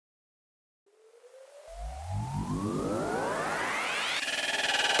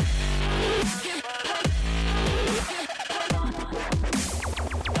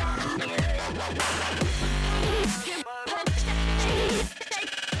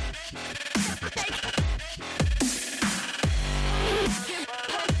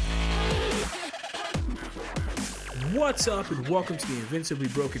What's up, and welcome to the Invincibly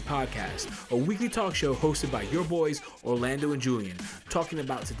Broken podcast, a weekly talk show hosted by your boys Orlando and Julian, talking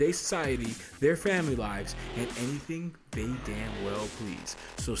about today's society, their family lives, and anything they damn well please.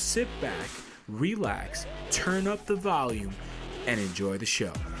 So sit back, relax, turn up the volume, and enjoy the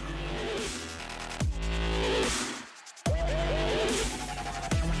show.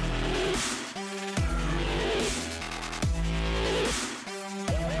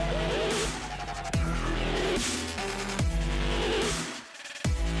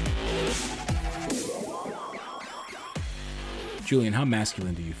 Julian, how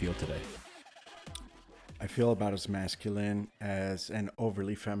masculine do you feel today? I feel about as masculine as an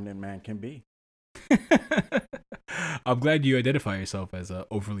overly feminine man can be. I'm glad you identify yourself as an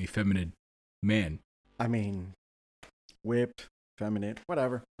overly feminine man. I mean, whipped, feminine,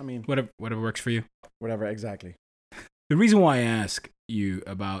 whatever. I mean, Whatever works for you. whatever, exactly. The reason why I ask you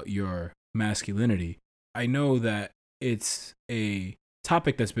about your masculinity, I know that it's a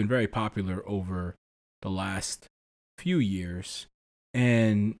topic that's been very popular over the last few years,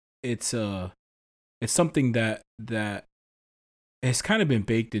 and it's something that has kind of been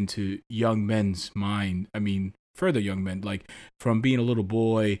baked into young men's mind. I mean, further young men, like from being a little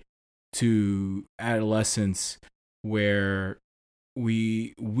boy to adolescence, where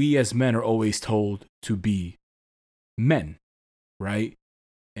we as men are always told to be men, right?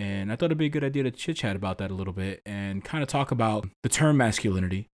 And I thought it'd be a good idea to chit chat about that a little bit and kind of talk about the term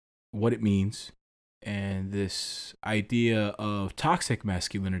masculinity, what it means, and this idea of toxic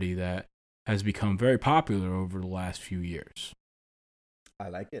masculinity that has become very popular over the last few years. I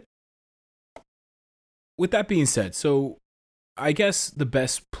like it. With that being said, so I guess the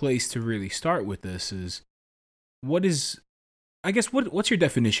best place to really start with this is what's your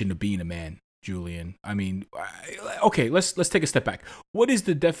definition of being a man, Julian? I mean, okay, let's take a step back. What is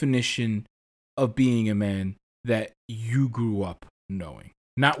the definition of being a man that you grew up knowing?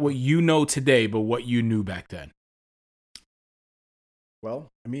 Not what you know today, but what you knew back then. Well,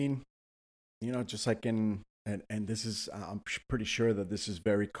 I mean, just like and this is, I'm pretty sure that this is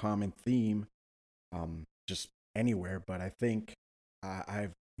very common theme, just anywhere. But I think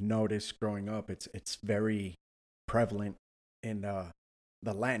I've noticed growing up, it's very prevalent in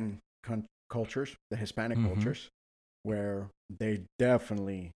the Latin cultures, the Hispanic cultures, where they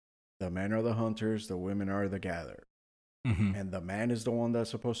definitely, the men are the hunters, the women are the gatherers. And the man is the one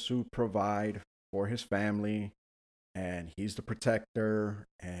that's supposed to provide for his family, and he's the protector,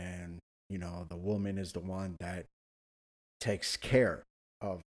 and the woman is the one that takes care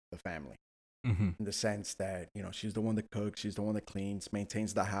of the family, in the sense that she's the one that cooks, she's the one that cleans,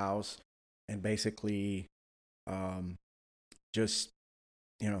 maintains the house, and basically just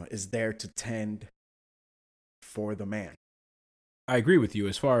is there to tend for the man. I agree with you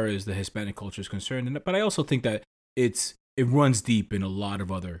as far as the Hispanic culture is concerned, but I also think that it runs deep in a lot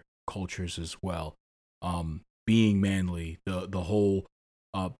of other cultures as well. Being manly, the whole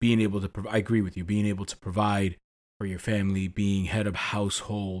being able to I agree with you, being able to provide for your family, being head of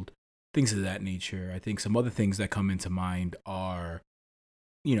household, things of that nature. I think some other things that come into mind are,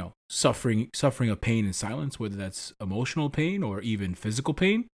 suffering a pain in silence, whether that's emotional pain or even physical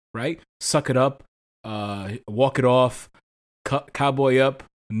pain, right? Suck it up, walk it off, cowboy up,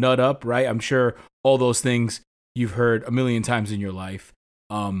 nut up, right? I'm sure all those things you've heard a million times in your life.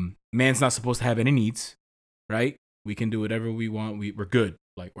 Man's not supposed to have any needs, right? We can do whatever we want. We're good.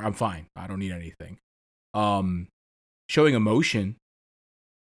 Like, I'm fine. I don't need anything. Showing emotion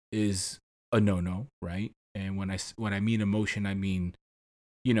is a no-no, right? And when I mean emotion, I mean,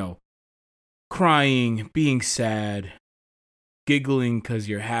 crying, being sad, giggling because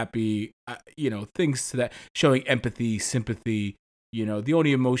you're happy, things to that. Showing empathy, sympathy. The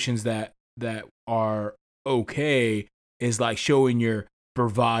only emotions that are okay is like showing your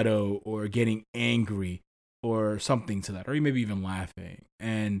bravado or getting angry or something to that, or maybe even laughing.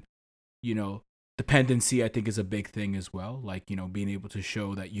 And dependency, I think, is a big thing as well, like being able to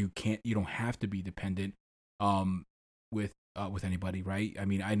show that you don't have to be dependent with anybody, right? I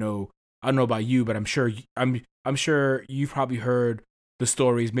mean, I don't know about you, but I'm sure you've probably heard the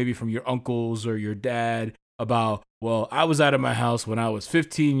stories maybe from your uncles or your dad about, well, I was out of my house when I was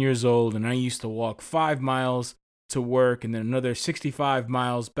 15 years old, and I used to walk 5 miles to work and then another 65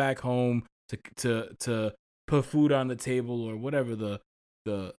 miles back home to put food on the table, or whatever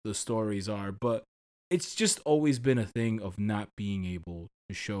the stories are. But it's just always been a thing of not being able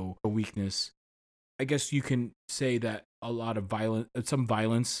to show a weakness. I guess you can say that a lot of some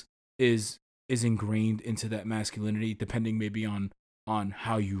violence is ingrained into that masculinity, depending maybe on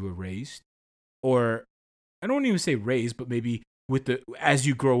how you were raised, or I don't even say raised, but maybe as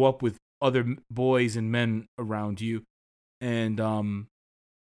you grow up with other boys and men around you, And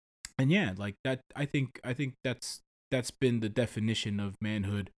yeah, like that. I think that's been the definition of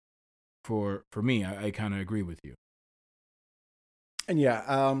manhood for me. I kind of agree with you. And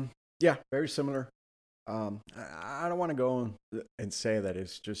yeah, very similar. I don't want to go and say that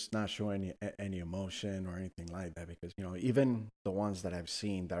it's just not showing any emotion or anything like that, because even the ones that I've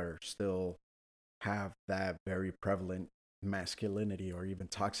seen that are still have that very prevalent masculinity or even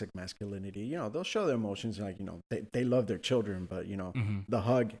toxic masculinity, they'll show their emotions, like they love their children, but Hmm. the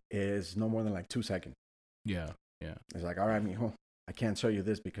hug is no more than like 2 seconds. Yeah, yeah. It's like, all right, mijo, I can't show you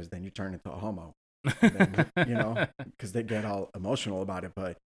this because then you turn into a homo, and then because they get all emotional about it.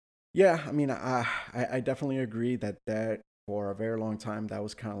 But yeah, I mean, I definitely agree that for a very long time that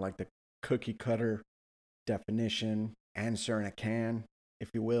was kind of like the cookie cutter definition, answer in a can,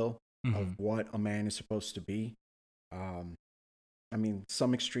 if you will, of Hmm. what a man is supposed to be. Um, I mean,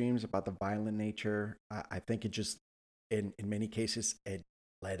 some extremes about the violent nature. I think it just, in many cases, it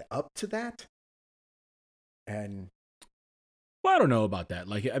led up to that. And Well, I don't know about that.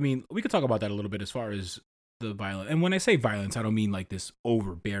 Like, I mean, we could talk about that a little bit as far as the violence. And when I say violence, I don't mean like this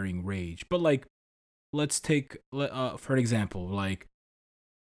overbearing rage, but like, let's take for an example, like,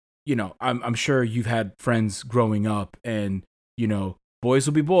 I'm sure you've had friends growing up, and boys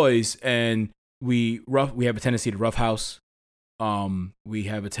will be boys, and we have a tendency to roughhouse. We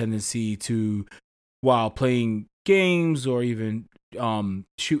have a tendency to, while playing games or even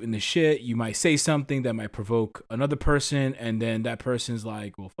shooting the shit, you might say something that might provoke another person, and then that person's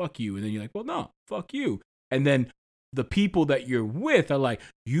like, well, fuck you. And then you're like, well, no, fuck you. And then the people that you're with are like,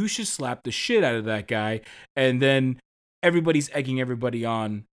 you should slap the shit out of that guy. And then everybody's egging everybody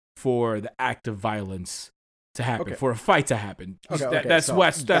on for the act of violence to happen, okay, for a fight to happen. okay. That's So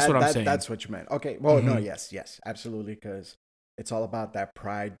what I'm saying. that's what you meant. Okay, well, no, Mm-hmm. yes, absolutely, because it's all about that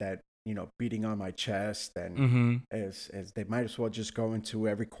pride, that beating on my chest, and Mm-hmm. as they might as well just go into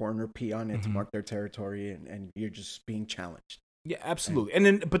every corner, pee on it to Mm-hmm. mark their territory, and you're just being challenged. Yeah, And absolutely. And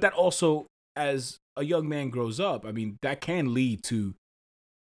then, but that also, as a young man grows up, I mean, that can lead to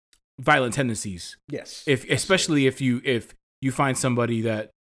violent tendencies. yes, If, absolutely. especially if you find somebody that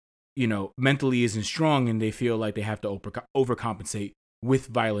mentally isn't strong and they feel like they have to overcompensate with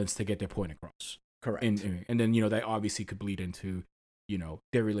violence to get their point across. Correct. And then that obviously could bleed into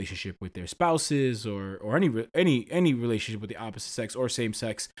their relationship with their spouses, or any relationship with the opposite sex or same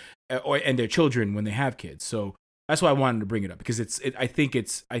sex, and their children when they have kids. So that's why I wanted to bring it up, because I think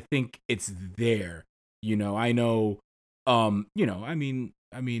it's there. I know.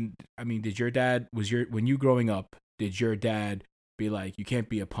 I mean, did your dad when you growing up? Did your dad be like, you can't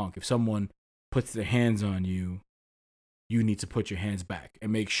be a punk? If someone puts their hands on you, you need to put your hands back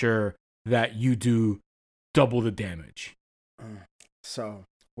and make sure that you do double the damage. So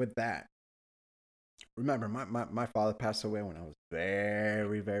with that, remember, my father passed away when I was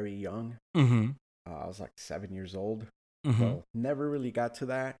very, very young. Mm-hmm. I was like 7 years old. Mm-hmm. So never really got to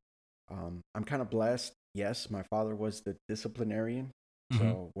that. I'm kind of blessed. Yes, my father was the disciplinarian. Mm-hmm.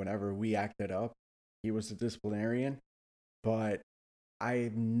 So whenever we acted up, he was the disciplinarian. But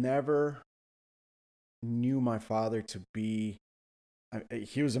I never knew my father to be,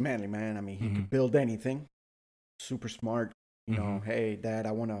 he was a manly man. I mean, he Mm-hmm. could build anything, super smart. Mm-hmm. Hey, dad,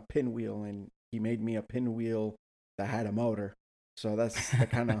 I want a pinwheel. And he made me a pinwheel that had a motor. So that's the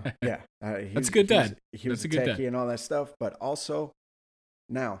kind of, yeah, That's a good dad. he was That's a a good dad. techie and all that stuff. But also,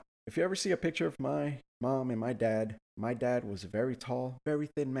 now, if you ever see a picture of my mom and my dad was a very tall, very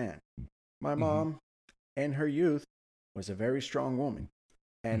thin man. My Mm-hmm. mom, in her youth, was a very strong woman.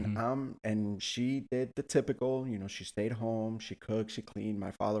 Mm-hmm. And she did the typical, she stayed home, she cooked, she cleaned,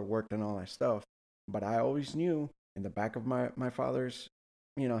 my father worked and all that stuff. But I always knew in the back of my father's,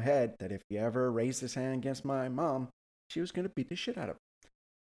 head, that if he ever raised his hand against my mom, she was gonna beat the shit out of him.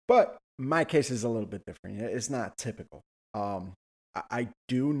 But my case is a little bit different. It's not typical. I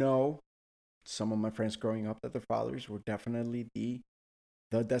do know some of my friends growing up that their fathers were definitely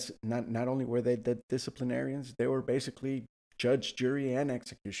not only were they the disciplinarians, they were basically judge, jury, and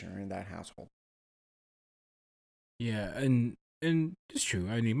executioner in that household. Yeah, and it's true.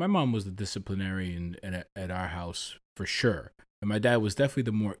 I mean, my mom was the disciplinarian at our house for sure, and my dad was definitely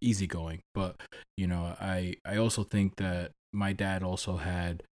the more easygoing. But I also think that my dad also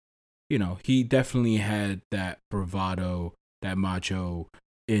had, he definitely had that bravado, that macho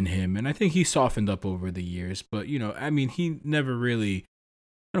in him, and I think he softened up over the years. But I mean, he never really,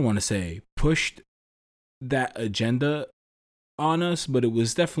 I don't want to say pushed that agenda on us, but it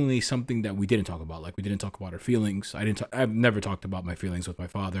was definitely something that we didn't talk about. Like we didn't talk about our feelings. I've never talked about my feelings with my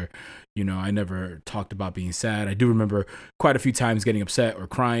father. I never talked about being sad. I do remember quite a few times getting upset or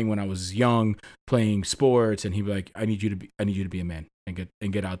crying when I was young, playing sports, and he'd be like, I need you to be a man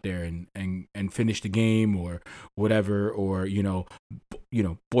and get out there and finish the game or whatever, or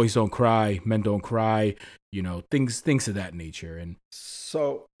boys don't cry, men don't cry, things of that nature. And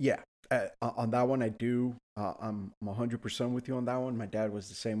so yeah, on that one, I'm 100% with you on that one. My dad was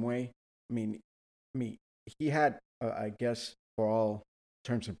the same way. I mean, he had, I guess, for all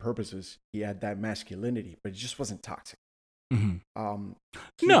terms and purposes, he had that masculinity, but it just wasn't toxic. mm-hmm.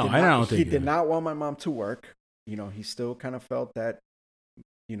 No, I don't think he did not want my mom to work. He still kind of felt that,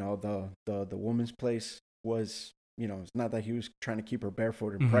 the woman's place was, it's not that he was trying to keep her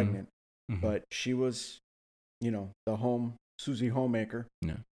barefoot and pregnant, but she was, the Susie homemaker.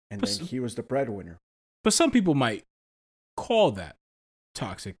 Yeah. And then he was the breadwinner. But some people might call that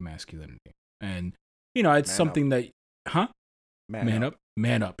toxic masculinity. And, it's Man something up. that,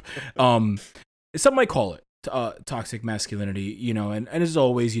 Man up. Some might call it toxic masculinity, and as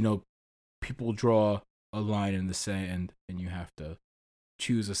always, people draw a line in the sand and you have to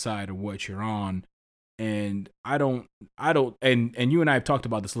choose a side of what you're on. And I don't, and you and I have talked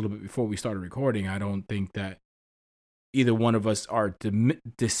about this a little bit before we started recording. I don't think that either one of us are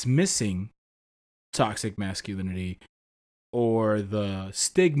dismissing toxic masculinity or the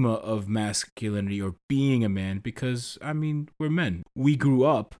stigma of masculinity or being a man, because we're men. We grew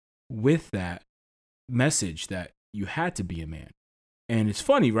up with that message that you had to be a man. And it's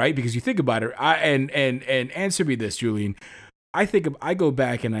funny, right? Because you think about it, and answer me this, Julian. I go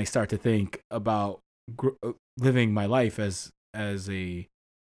back and I start to think about living my life as a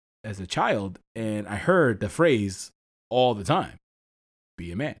child, and I heard the phrase all the time: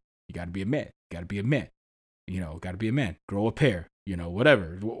 be a man. You got to be a man. You got to be a man. Got to be a man. Grow a pair.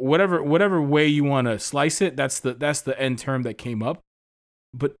 Whatever way you want to slice it. That's the end term that came up.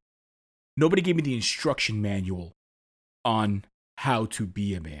 But nobody gave me the instruction manual on how to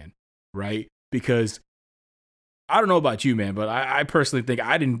be a man, right? Because I don't know about you, man, but I personally think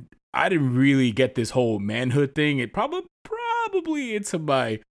I didn't really get this whole manhood thing. It probably into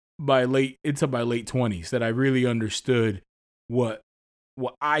my late 20s that I really understood what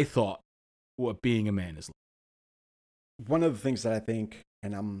I thought what being a man is like. One of the things that I think,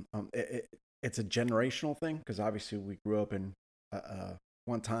 and it's a generational thing, because obviously we grew up in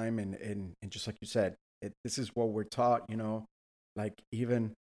one time, and just like you said, this is what we're taught. Like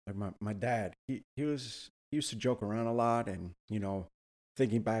even like my dad, he used to joke around a lot, and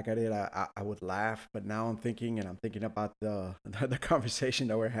thinking back at it, I would laugh, but now I'm thinking about the conversation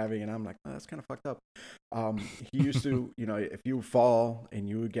that we're having, and I'm like, oh, that's kind of fucked up. He used to, if you fall and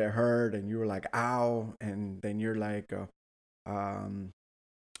you would get hurt and you were like, ow, and then you're like,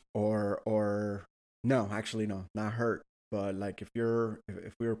 or no, actually no, not hurt, but like if we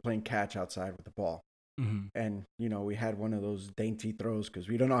were playing catch outside with the ball, and we had one of those dainty throws because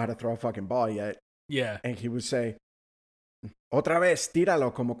we don't know how to throw a fucking ball yet. Yeah, and he would say, otra vez,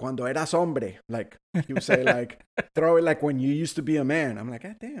 tíralo como cuando eras hombre. Like, he would say, like, throw it like when you used to be a man. I'm like,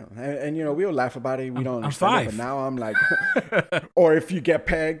 God damn. And we would laugh about it. We don't understand it. But now I'm like, or if you get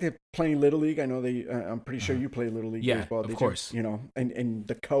pegged playing Little League, I know I'm pretty sure you play Little League as well. Of course. And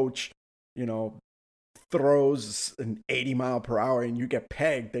the coach, throws an 80-mile-per-hour and you get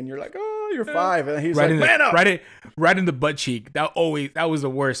pegged, and you're like, oh, you're 5. And he's like, man up. Right in the butt cheek. That was the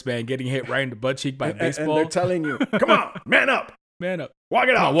worst, man. Getting hit right in the butt cheek by a baseball. And they're telling you, come on, man up. Man up. Walk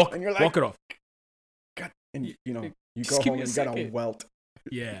it off. And you're like, walk it off. God. And you go home and you got a welt.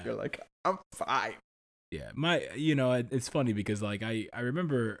 Yeah. You're like, I'm 5. Yeah. It's funny because like I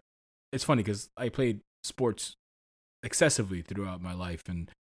remember, it's funny because I played sports excessively throughout my life, and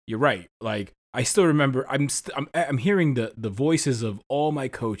you're right. Like I still remember, I'm hearing the voices of all my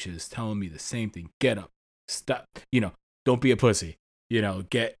coaches telling me the same thing. Get up, stop. Don't be a pussy.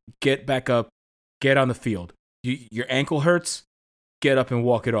 Get back up, get on the field. Your ankle hurts, get up and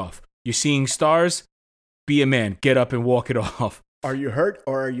walk it off. You're seeing stars, be a man. Get up and walk it off. Are you hurt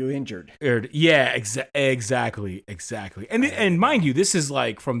or are you injured? Yeah, exactly. And mind you, this is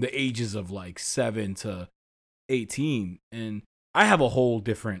like from the ages of like 7 to 18, and I have a whole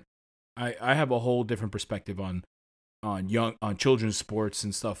different perspective on children's sports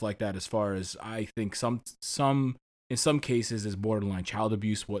and stuff like that, as far as I think some in some cases is borderline child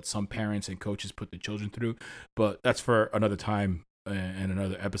abuse what some parents and coaches put the children through, but that's for another time and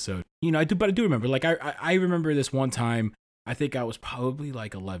another episode. I do remember, like I remember this one time, I think I was probably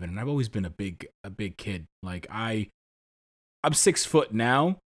like 11, and I've always been a big kid. Like I'm 6 foot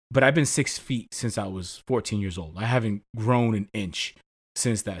now, but I've been 6 feet since I was 14 years old. I haven't grown an inch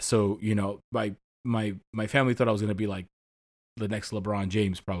since that. So, you know, my family thought I was going to be like the next LeBron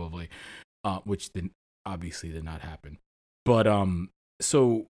James probably, which obviously did not happen. But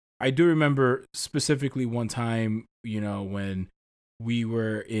so I do remember specifically one time, you know, when we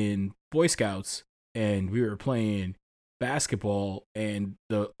were in Boy Scouts and we were playing basketball, and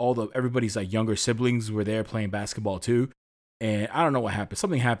everybody's like younger siblings were there playing basketball too. And I don't know what happened.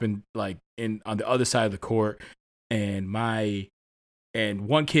 Something happened like on the other side of the court, and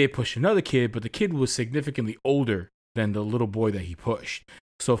one kid pushed another kid, but the kid was significantly older than the little boy that he pushed.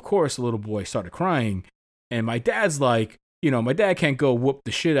 So of course the little boy started crying, and my dad's like, you know, my dad can't go whoop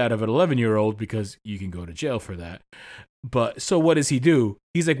the shit out of an 11-year-old because you can go to jail for that. But so what does he do?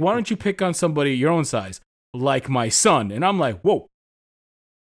 He's like, why don't you pick on somebody your own size, like my son? And I'm like, whoa.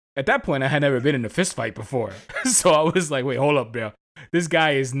 At that point, I had never been in a fist fight before. So I was like, wait, hold up, bro. This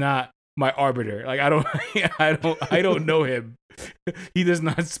guy is not my arbiter. Like, I don't know him. He does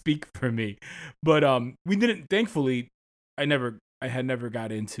not speak for me. But we didn't, thankfully, I didn't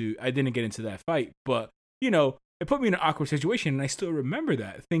get into that fight. But, you know, it put me in an awkward situation, and I still remember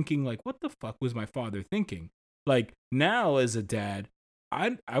that, thinking like, what the fuck was my father thinking? Like, now as a dad,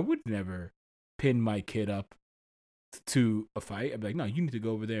 I would never pin my kid up to a fight. I'd be like, no, you need to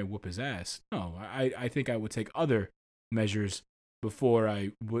go over there and whoop his ass. No, I think I would take other measures before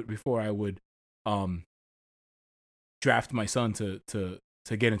I would draft my son to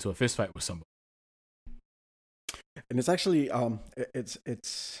get into a fist fight with somebody. And it's actually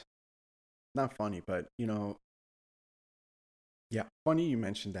it's not funny, but you know, yeah, funny you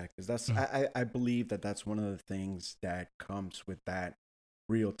mentioned that, because that's I believe that that's one of the things that comes with that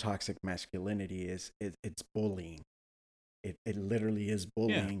real toxic masculinity is it's bullying. It literally is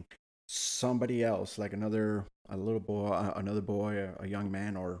bullying somebody else, like a little boy, another boy, a young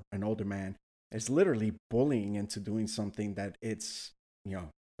man or an older man. It's literally bullying into doing something that it's, you know,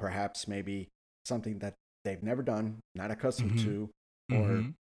 perhaps maybe something that they've never done, not accustomed to, or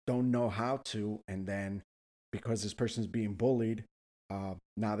don't know how to, and then because this person's being bullied,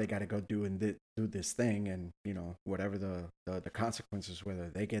 now they got to go do this thing, and you know, whatever the consequences,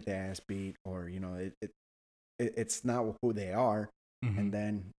 whether they get their ass beat or, you know, it's not who they are. And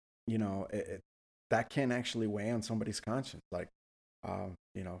then, you know, that can actually weigh on somebody's conscience. Like,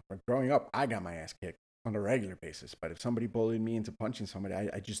 you know, growing up, I got my ass kicked on a regular basis, but if somebody bullied me into punching somebody,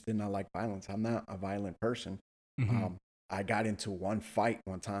 I just did not like violence. I'm not a violent person. I got into one fight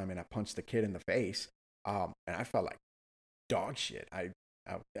one time and I punched the kid in the face, and I felt like dog shit. I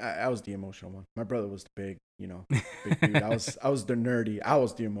was the emotional one. My brother was the big, you know, big dude. I was the nerdy. I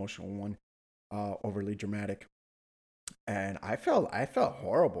was the emotional one, overly dramatic, and I felt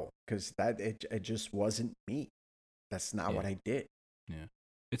horrible because it just wasn't me. That's not what I did. Yeah,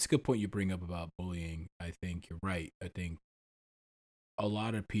 it's a good point you bring up about bullying. I think you're right. I think a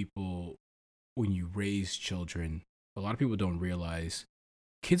lot of people, when you raise children, a lot of people don't realize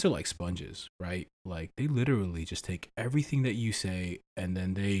kids are like sponges, right? Like they literally just take everything that you say and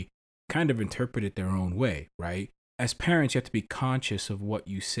then they kind of interpret it their own way, right? As parents, you have to be conscious of what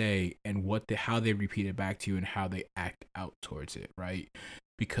you say and how they repeat it back to you and how they act out towards it, right?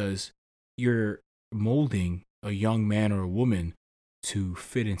 Because you're molding a young man or a woman to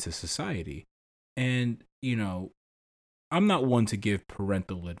fit into society. And, you know, I'm not one to give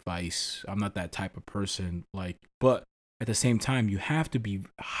parental advice. I'm not that type of person. But at the same time, you have to be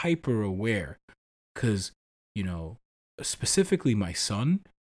hyper aware because, you know, specifically my son,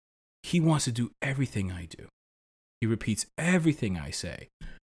 he wants to do everything I do. He repeats everything I say.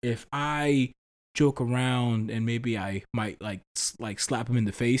 If I joke around and maybe I might like slap him in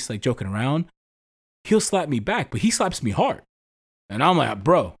the face, like joking around, he'll slap me back, but he slaps me hard. And I'm like,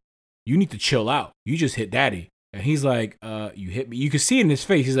 bro, you need to chill out. You just hit daddy. And he's like, you hit me. You can see it in his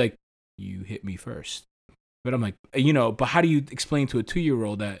face. He's like, you hit me first. But I'm like, you know, but how do you explain to a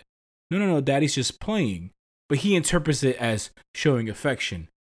 2-year-old that, no, daddy's just playing. But he interprets it as showing affection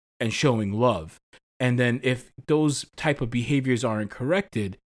and showing love. And then if those type of behaviors aren't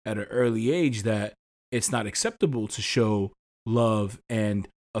corrected at an early age, that it's not acceptable to show love and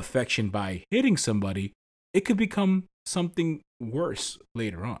affection by hitting somebody, it could become something worse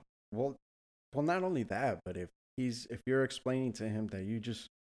later on. Well, not only that, but if you're explaining to him that you just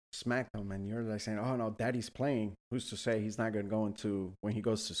smacked him and you're like saying, "Oh no, daddy's playing," who's to say he's not going to go into when he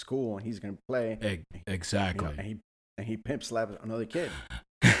goes to school and he's going to play? Exactly. You know, and he pimp slaps another kid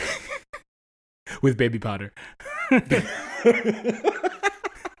with baby powder.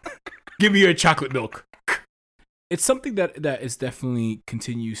 Give me your chocolate milk. It's something that is definitely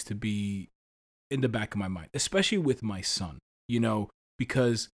continues to be in the back of my mind, especially with my son, you know,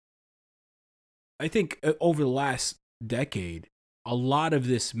 because I think over the last decade, a lot of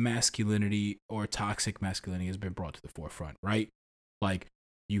this masculinity or toxic masculinity has been brought to the forefront, right? Like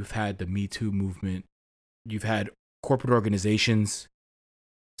you've had the Me Too movement, you've had corporate organizations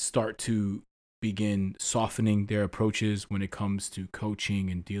start to begin softening their approaches when it comes to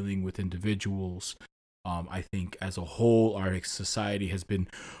coaching and dealing with individuals. I think as a whole, our society has been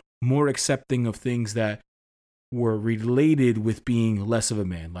more accepting of things that were related with being less of a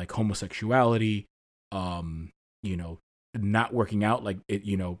man, like homosexuality, you know, not working out. Like it,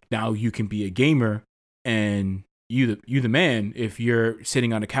 now you can be a gamer and you the man if you're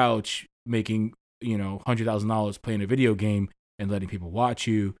sitting on a couch making $100,000 playing a video game and letting people watch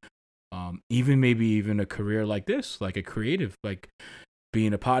you. Even maybe even a career like this, like a creative, like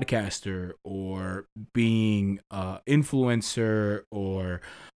being a podcaster or being an influencer or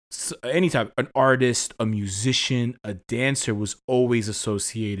any type, an artist, a musician, a dancer was always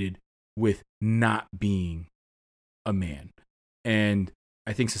associated with not being a man. And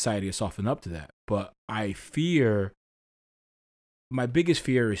I think society has softened up to that. But my biggest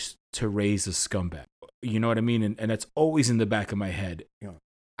fear is to raise a scumbag. You know what I mean? And that's always in the back of my head.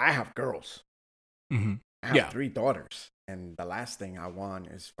 I have girls. Mm-hmm. I have 3 daughters. And the last thing I want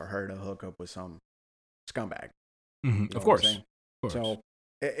is for her to hook up with some scumbag. Mm-hmm. Of course. So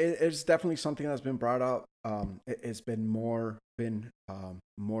it's definitely something that's been brought up. It's been more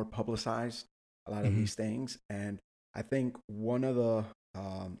publicized, a lot of these things. And I think one of the,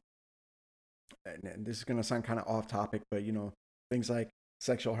 and this is going to sound kind of off topic, but things like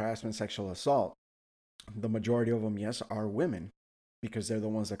sexual harassment, sexual assault, the majority of them, yes, are women because they're the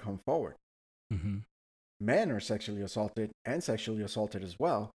ones that come forward. Mm-hmm. Men are sexually assaulted as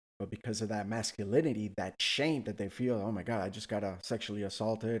well, but because of that masculinity, that shame that they feel, oh my God, I just got sexually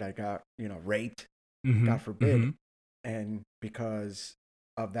assaulted, I got raped, God forbid, and because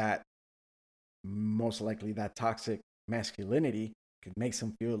of that, most likely that toxic masculinity could make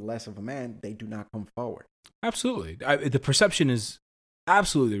them feel less of a man. They do not come forward. Absolutely, the perception is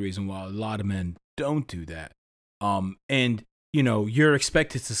absolutely the reason why a lot of men don't do that. And you're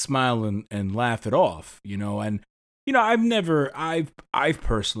expected to smile and laugh it off, and I've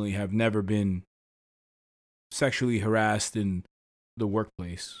personally have never been sexually harassed in the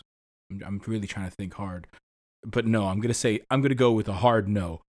workplace. I'm really trying to think hard, but no, I'm going to go with a hard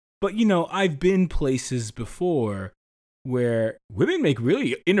no. But I've been places before where women make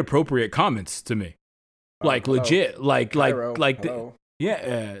really inappropriate comments to me. Like hello. Legit, like Cairo, like hello.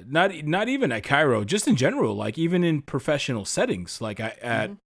 not even at Cairo, just in general, like even in professional settings, like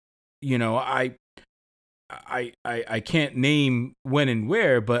I can't name when and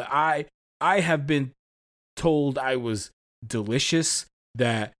where, but I have been told I was delicious,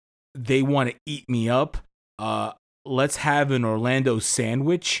 that they want to eat me up. Let's have an Orlando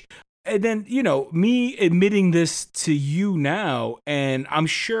sandwich. And then, me admitting this to you now, and I'm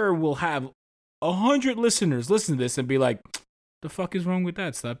sure we'll have 100 listeners listen to this and be like, the fuck is wrong with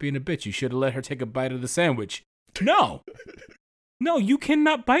that? Stop being a bitch. You should have let her take a bite of the sandwich. No. No, you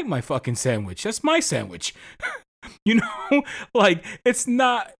cannot bite my fucking sandwich. That's my sandwich. Like it's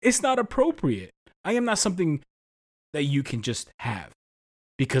not appropriate. I am not something that you can just have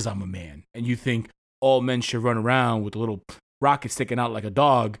because I'm a man. And you think all men should run around with a little rocket sticking out like a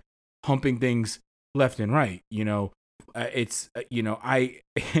dog, humping things left and right. There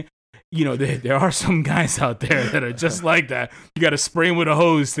are some guys out there that are just like that. You got to spray them with a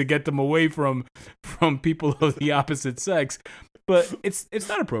hose to get them away from people of the opposite sex. But it's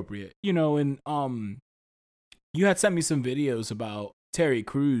not appropriate, and you had sent me some videos about Terry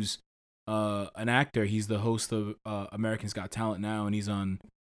Crews, an actor. He's the host of American's Got Talent now, and he's on,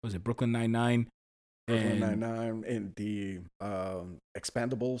 was it Brooklyn Nine-Nine? Brooklyn Nine-Nine and the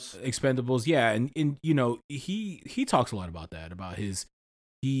Expendables, yeah. And he talks a lot about that, about his,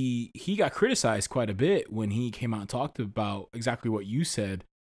 he got criticized quite a bit when he came out and talked about exactly what you said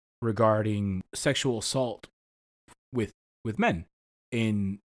regarding sexual assault with men,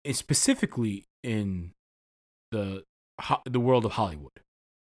 in specifically in the world of Hollywood.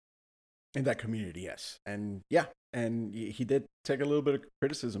 In that community, yes. And yeah, and he did take a little bit of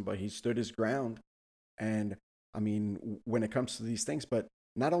criticism, but he stood his ground. And I mean, when it comes to these things, but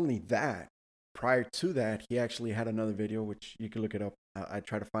not only that, prior to that, he actually had another video, which you can look it up. I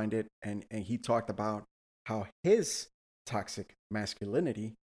try to find it. And he talked about how his toxic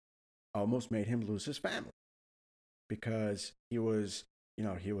masculinity almost made him lose his family, because he was an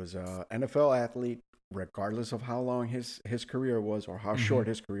NFL athlete, regardless of how long his career was or how short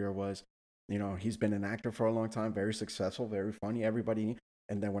his career was. He's been an actor for a long time, very successful, very funny, everybody.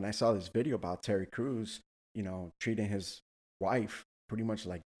 And then when I saw this video about Terry Crews, treating his wife pretty much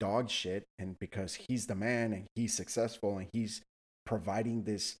like dog shit, and because he's the man and he's successful and he's providing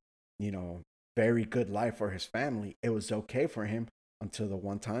this, you know, very good life for his family, it was okay for him until the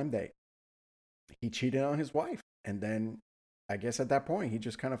one time that he cheated on his wife. And then I guess at that point he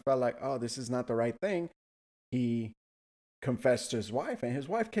just kind of felt like, oh, this is not the right thing. He confessed to his wife, and his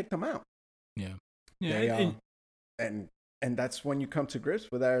wife kicked him out. Yeah. Yeah. They and and that's when you come to grips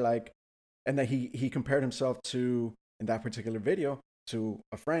with that, like, and then he compared himself to, in that particular video, to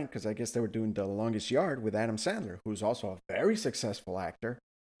a friend, because I guess they were doing The Longest Yard with Adam Sandler, who's also a very successful actor,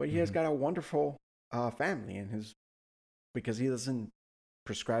 but he has got a wonderful family, and his, because he doesn't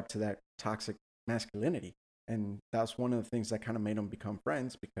prescribe to that toxic masculinity. And that's one of the things that kind of made them become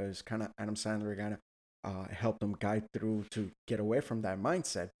friends, because kind of Adam Sandler kind of helped him guide through to get away from that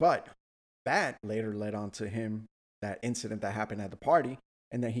mindset. But that later led on to him, that incident that happened at the party,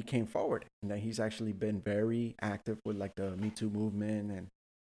 and then he came forward, and then he's actually been very active with like the Me Too movement and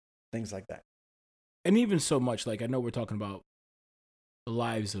things like that. And even so much, like, I know we're talking about the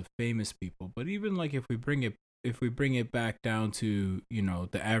lives of famous people, but even like if we bring it back down to, you know,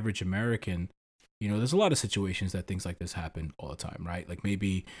 the average American, you know, there's a lot of situations that things like this happen all the time, right? Like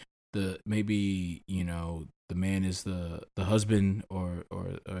maybe you know, the man is the husband, or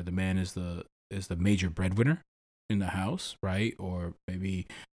the man is the major breadwinner in the house, right? Or maybe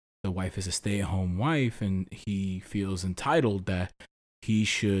the wife is a stay-at-home wife and he feels entitled that he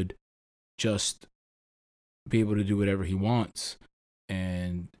should just be able to do whatever he wants.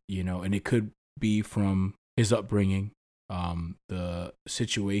 And, you know, and it could be from his upbringing, the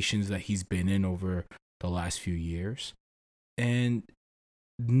situations that he's been in over the last few years. And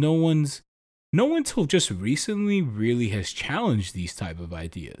no one till just recently really has challenged these type of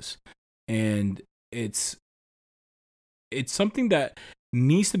ideas. And it's something that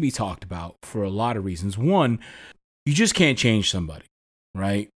needs to be talked about for a lot of reasons. One, you just can't change somebody,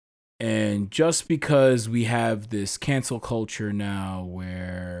 right? And just because we have this cancel culture now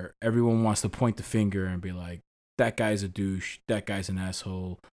where everyone wants to point the finger and be like, that guy's a douche, that guy's an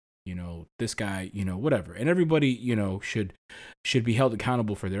asshole, you know, this guy, you know, whatever. And everybody, you know, should be held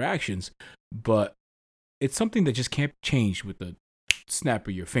accountable for their actions. But it's something that just can't change with the snap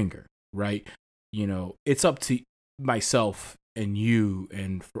of your finger, right? You know, it's up to myself and you,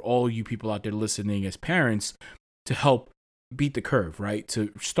 and for all you people out there listening as parents, to help beat the curve, right?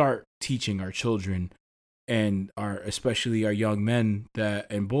 To start teaching our children and especially our young men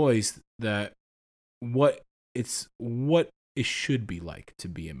and boys that what it should be like to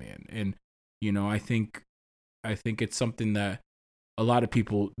be a man. And, you know, I think it's something that a lot of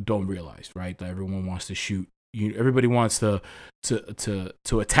people don't realize, right? That everyone wants to shoot. Everybody wants to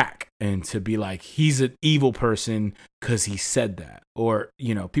attack and to be like, he's an evil person because he said that. Or,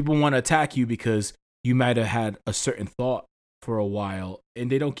 you know, people want to attack you because you might have had a certain thought for a while,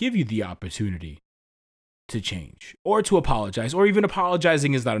 and they don't give you the opportunity to change or to apologize, or even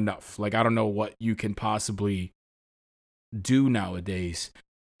apologizing is not enough. Like, I don't know what you can possibly do nowadays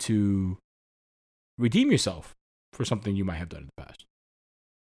to redeem yourself for something you might have done in the past.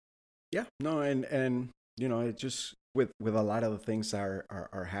 Yeah, no, and you know, it just with a lot of the things that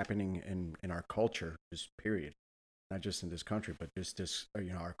are happening in our culture, just period, not just in this country, but just this,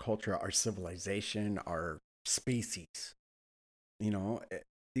 you know, our culture, our civilization, our species. You know,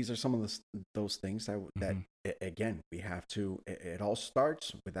 these are some of those things that again, we have to. It all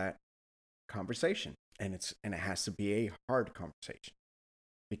starts with that conversation, and it has to be a hard conversation,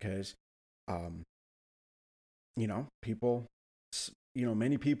 because, you know, people, you know,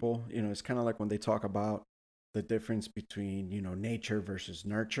 many people, you know, it's kind of like when they talk about the difference between, you know, nature versus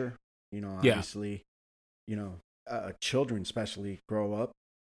nurture. You know, Yeah. obviously, you know, children especially grow up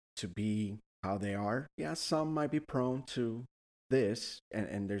to be how they are. Yeah, some might be prone to this,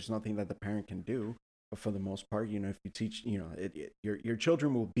 and there's nothing that the parent can do. But for the most part, you know, if you teach, you know, your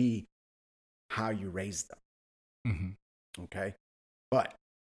children will be how you raise them. Mm-hmm. Okay, but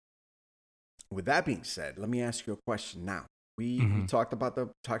with that being said, let me ask you a question now. We talked about the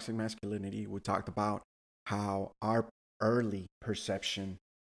toxic masculinity. We talked about how our early perception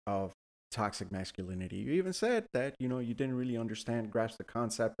of toxic masculinity. You even said that, you know, you didn't really grasp the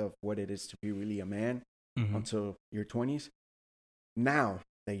concept of what it is to be really a man until your 20s. Now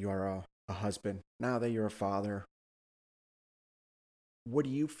that you are a husband, now that you're a father, what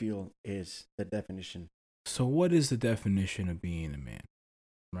do you feel is the definition? So what is the definition of being a man,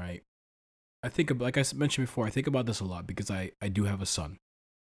 right? I think, like I mentioned before, I think about this a lot because I do have a son.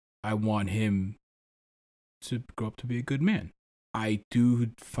 I want him to grow up to be a good man. I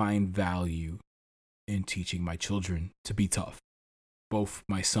do find value in teaching my children to be tough, both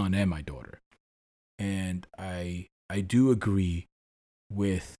my son and my daughter. And I do agree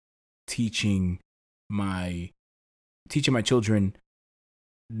with teaching my children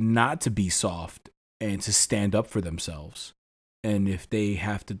not to be soft and to stand up for themselves. And if they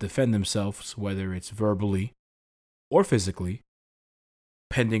have to defend themselves, whether it's verbally or physically,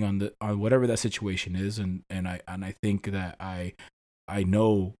 depending on whatever that situation is, and I think that I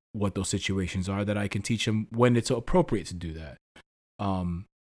know what those situations are, that I can teach them when it's appropriate to do that. Um,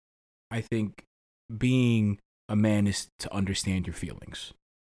 I think being a man is to understand your feelings,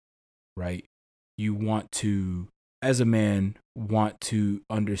 right? You want to, as a man, want to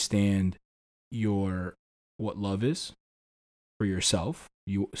understand your what love is for yourself,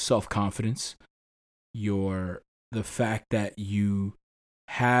 your self-confidence, your the fact that you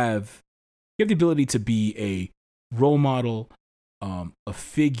have the ability to be a role model, a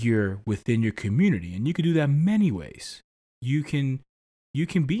figure within your community, and you can do that many ways. You can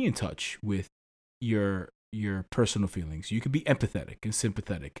be in touch with your personal feelings. You can be empathetic and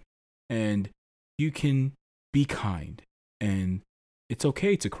sympathetic, and you can be kind. And it's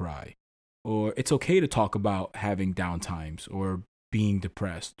okay to cry, or it's okay to talk about having down times, or being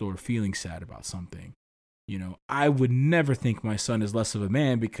depressed, or feeling sad about something. I would never think my son is less of a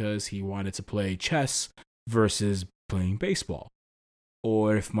man because he wanted to play chess versus playing baseball.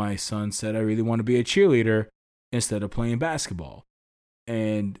 Or if my son said, I really want to be a cheerleader instead of playing basketball.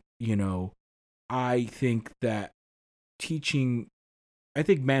 And, I think that teaching, I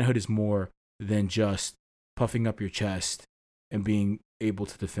think manhood is more than just puffing up your chest and being able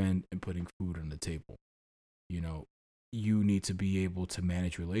to defend and putting food on the table. You know, you need to be able to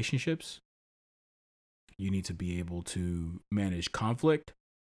manage relationships. You need to be able to manage conflict.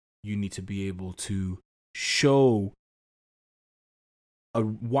 You need to be able to show a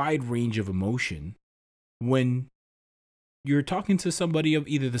wide range of emotion when you're talking to somebody of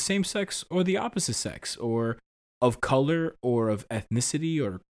either the same sex or the opposite sex, or of color or of ethnicity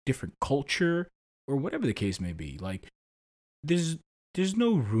or different culture, or whatever the case may be. Like, there's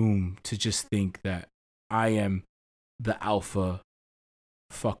no room to just think that I am the alpha,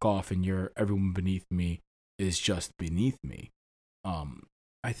 fuck off, and everyone beneath me is just beneath me.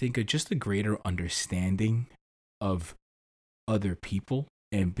 I think just a greater understanding of other people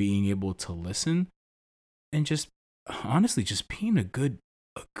and being able to listen, and just honestly just being a good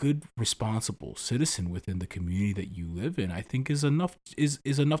responsible citizen within the community that you live in, I think is enough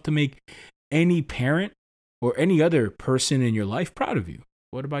to make any parent or any other person in your life proud of you.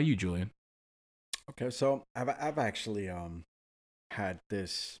 What about you, Julian? Okay, so I've actually had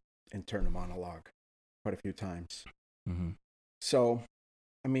this internal monologue quite a few times. Mm-hmm. So,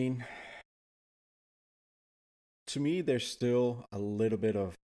 I mean, to me, there's still a little bit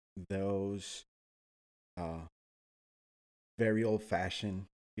of those uh, very old-fashioned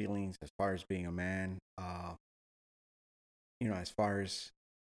feelings as far as being a man. As far as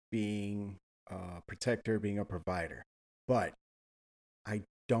being a protector, being a provider. But I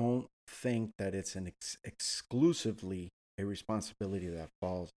don't think that it's an exclusively a responsibility that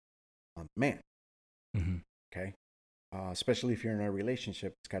falls on the man. Mm-hmm. Okay. Especially if you're in a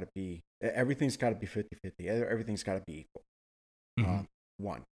relationship, it's got to be, everything's got to be 50-50. Everything's got to be equal. Mm-hmm.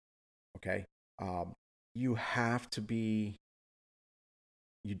 One. Okay. Um, you have to be,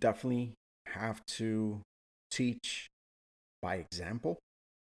 you definitely have to teach by example,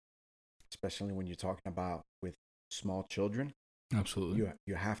 especially when you're talking about with small children. Absolutely.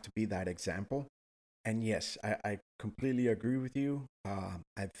 You have to be that example. And yes, I completely agree with you.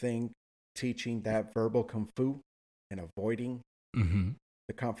 I think teaching that verbal kung fu and avoiding Mm-hmm.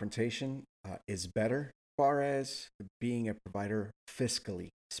 the confrontation is better as far as being a provider fiscally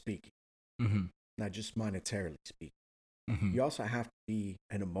speaking, Mm-hmm. not just monetarily speaking. Mm-hmm. You also have to be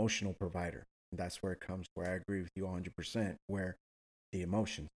an emotional provider. And that's where it comes where I agree with you 100%, where the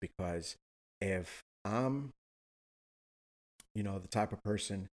emotions, because if I'm, the type of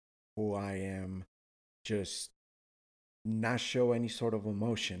person who I am just not show any sort of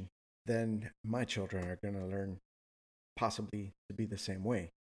emotion, then my children are going to learn possibly to be the same way.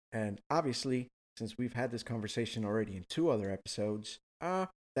 And obviously, since we've had this conversation already in two other episodes,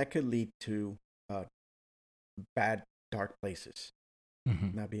 that could lead to uh, bad, dark places,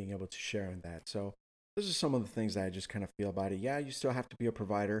 Mm-hmm. not being able to share in that. So, those are some of the things that I just kind of feel about it. Yeah, you still have to be a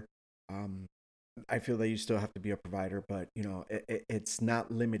provider. Um, I feel that you still have to be a provider, but it's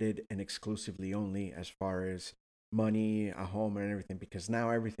not limited and exclusively only as far as money, a home, and everything. Because now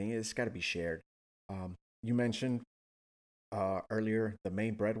everything is got to be shared. You mentioned earlier the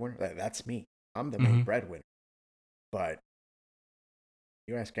main breadwinner. That's me. I'm the main Mm-hmm. breadwinner. But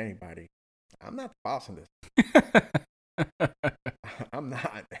you ask anybody, I'm not the boss in this. I'm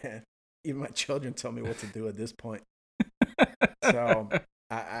not. Man. Even my children tell me what to do at this point. So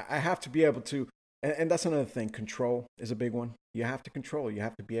I have to be able to, and that's another thing. Control is a big one. You have to control. You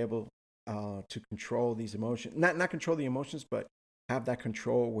have to be able to control these emotions. Not control the emotions, but have that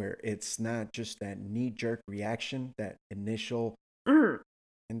control where it's not just that knee jerk reaction, that initial,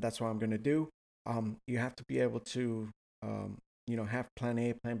 and that's what I'm gonna do. You have to be able to, have plan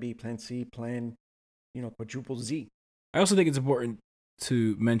A, plan B, plan C, plan, quadruple Z. I also think it's important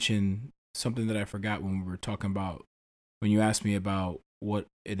to mention something that I forgot when we were talking about when you asked me about what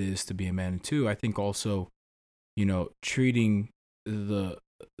it is to be a man too. I think also, treating the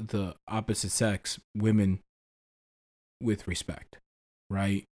opposite sex, women, with respect,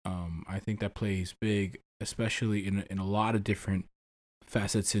 right? I think that plays big, especially in a lot of different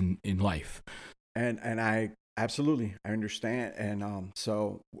facets in life. And I absolutely I understand. And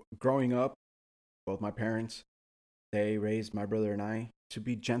so growing up, both my parents, they raised my brother and I to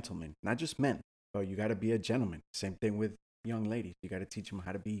be gentlemen, not just men, but you got to be a gentleman. Same thing with young ladies. You got to teach them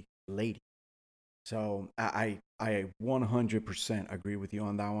how to be lady. So I 100% agree with you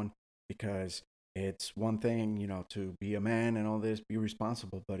on that one, because it's one thing, to be a man and all this, be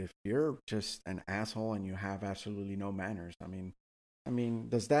responsible. But if you're just an asshole and you have absolutely no manners, I mean,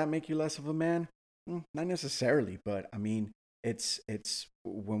 does that make you less of a man? Not necessarily, but I mean, it's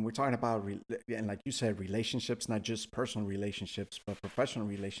when we're talking about and like you said, relationships, not just personal relationships, but professional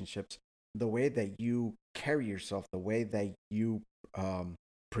relationships. The way that you carry yourself, the way that you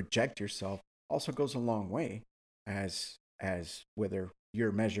project yourself, also goes a long way as whether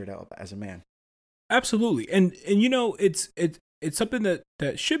you're measured up as a man. Absolutely, and it's something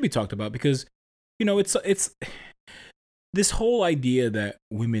that should be talked about because it's this whole idea that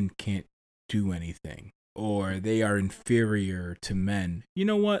women can't do anything or they are inferior to men. You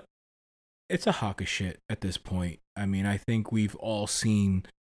know what? It's a hawk of shit at this point. I mean, I think we've all seen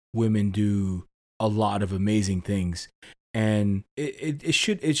women do a lot of amazing things, and it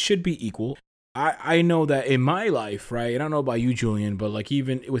should be equal. I know that in my life, right? I don't know about you, Julian, but like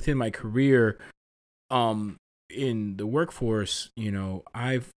even within my career, um, in the workforce,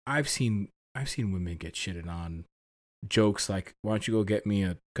 I've seen women get shitted on. Jokes like, "Why don't you go get me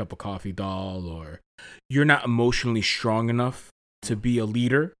a cup of coffee, doll?" Or "You're not emotionally strong enough to be a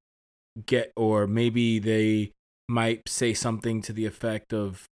leader." Or maybe they might say something to the effect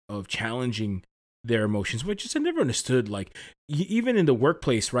of challenging their emotions, which is I never understood. Like even in the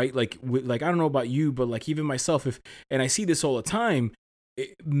workplace, right? Like I don't know about you, but like even myself, if and I see this all the time,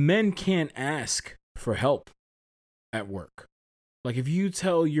 men can't ask for help at work. Like if you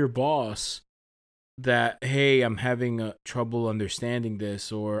tell your boss that, hey, I'm having trouble understanding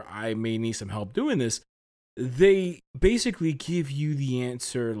this, or I may need some help doing this, they basically give you the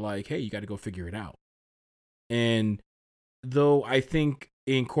answer like, hey, you got to go figure it out. And though I think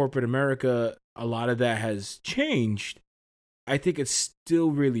in corporate America, a lot of that has changed, I think it's still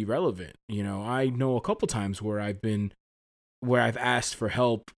really relevant. I know a couple times where I've asked for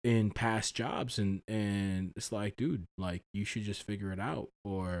help in past jobs, and it's like, dude, like you should just figure it out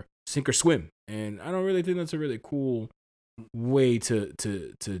or sink or swim. And I don't really think that's a really cool way to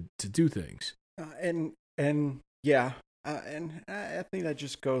do things. And yeah, and I think that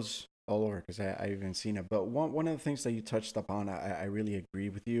just goes all over because I even seen it. But one of the things that you touched upon, I really agree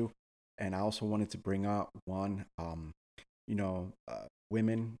with you, and I also wanted to bring up one,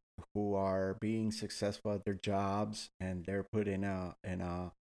 women who are being successful at their jobs and they're put in a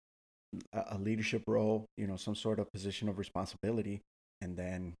leadership role, some sort of position of responsibility, and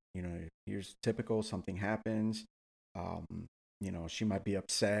then here's typical, something happens, um, she might be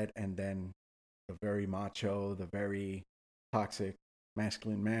upset, and then the very macho, the very toxic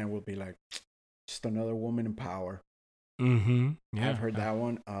masculine man will be like, just another woman in power. Mm-hmm. I've Yeah. heard that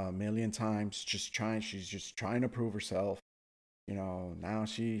one a million times. She's just trying to prove herself. Now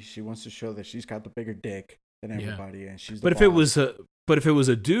she wants to show that she's got the bigger dick than Yeah. everybody, and she's the But if it was boss.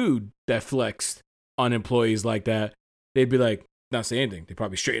 a dude that flexed on employees like that, they'd be like, not say anything. They'd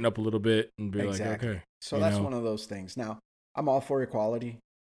probably straighten up a little bit and be like, Exactly. okay, So you that's know. one of those things. Now, I'm all for equality.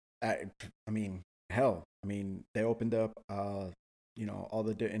 I mean, hell, they opened up, all in all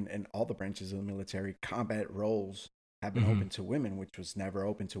the branches of the military, combat roles have been Mm-hmm. open to women, which was never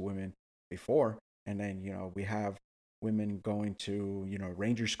open to women before. And then, we have women going to,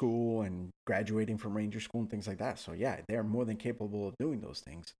 ranger school and graduating from ranger school and things like that. So yeah, they're more than capable of doing those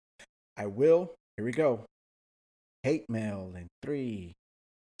things. Here we go. Hate mail in 3,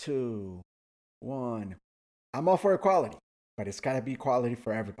 2, 1. I'm all for equality, but it's got to be equality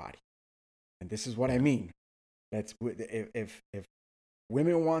for everybody. And this is what I Yeah. mean. That's if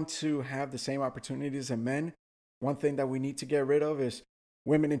women want to have the same opportunities as men, one thing that we need to get rid of is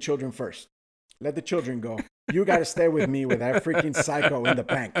women and children first. Let the children go. You got to stay with me with that freaking psycho in the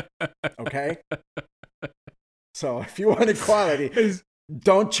bank. Okay? So if you want equality,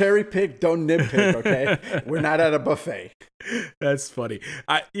 don't cherry pick, don't nitpick, okay? We're not at a buffet. That's funny.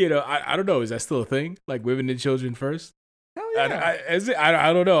 I don't know. Is that still a thing? Like women and children first? Hell yeah.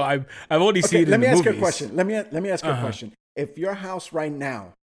 I don't know. I've only seen it in the movies. Let me ask you a question. Let me ask you a question. If your house right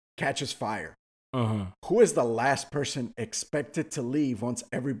now catches fire, who is the last person expected to leave once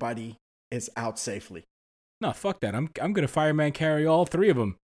everybody is out safely? No, fuck that. I'm gonna fireman carry all three of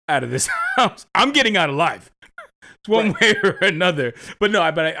them out of this house. I'm getting out alive. It's one way or another. But no,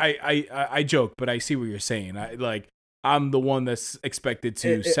 I joke, but I see what you're saying. I'm the one that's expected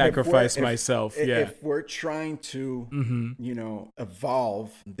to sacrifice myself. If we're trying to,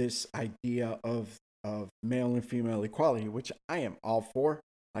 evolve this idea of male and female equality, which I am all for.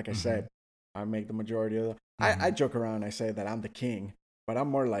 Like I said, I make the majority of the. I joke around. I say that I'm the king, but I'm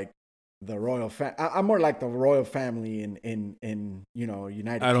more like the royal I'm more like the royal family in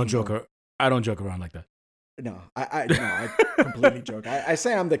United. I don't joke. I don't joke around like that. No, I completely joke. I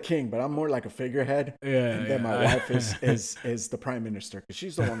say I'm the king, but I'm more like a figurehead. Yeah, and then my wife is the prime minister because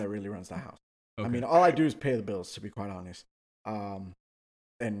she's the one that really runs the house. Okay. I mean, all I do is pay the bills, to be quite honest. And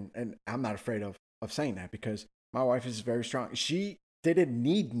I'm not afraid of saying that because my wife is very strong. She didn't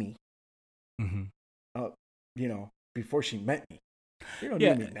need me, before she met me. You don't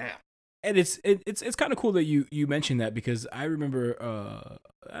need me now. And it's kind of cool that you mentioned that because I remember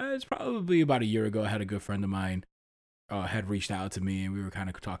it's probably about a year ago. I had a good friend of mine had reached out to me and we were kind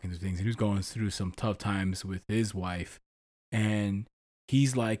of talking through things. And he was going through some tough times with his wife, and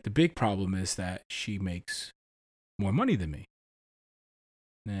he's like, the big problem is that she makes more money than me.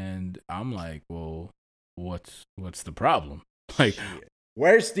 And I'm like, well, what's the problem? Like,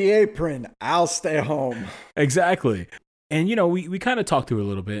 where's the apron? I'll stay home. Exactly. And, we kind of talked to her a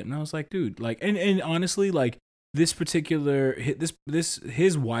little bit, and I was like, dude, like, and honestly, like, this particular,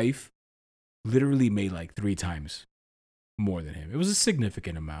 his wife literally made like 3 times more than him. It was a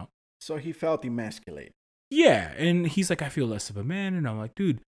significant amount. So he felt emasculated. Yeah. And he's like, I feel less of a man. And I'm like,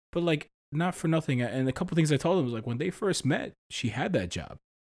 dude, but like, not for nothing. And a couple things I told him was like, when they first met, she had that job,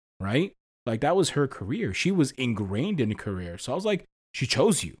 right? Like, that was her career. She was ingrained in a career. So I was like, she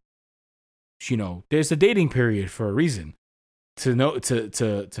chose you. There's a dating period for a reason. To know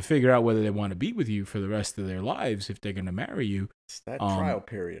to figure out whether they want to be with you for the rest of their lives if they're gonna marry you. It's that trial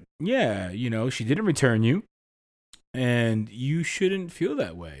period. Yeah, she didn't return you, and you shouldn't feel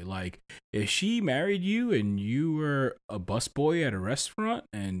that way. Like if she married you and you were a busboy at a restaurant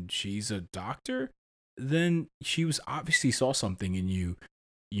and she's a doctor, then she was obviously saw something in you,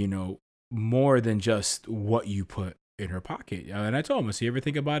 more than just what you put in her pocket. And I told him, so you ever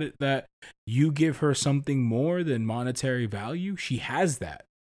think about it that you give her something more than monetary value? She has that.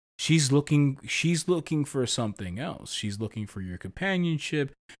 She's looking for something else. She's looking for your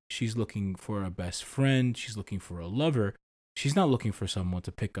companionship. She's looking for a best friend. She's looking for a lover. She's not looking for someone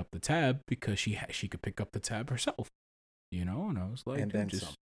to pick up the tab because she could pick up the tab herself. And I was like, and then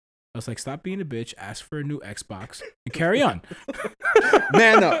some. I was like, stop being a bitch, ask for a new Xbox, and carry on.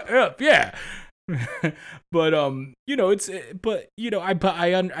 Man up. Yeah. But I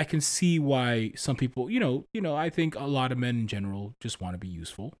can see why some people, I think a lot of men in general just want to be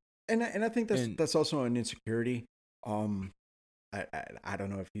useful. And I think that's also an insecurity. I don't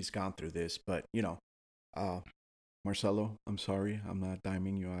know if he's gone through this, but Marcelo, I'm sorry, I'm not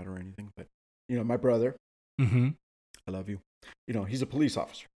diming you out or anything, but my brother, I love you. He's a police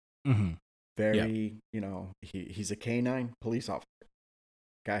officer. Very, he's a canine police officer.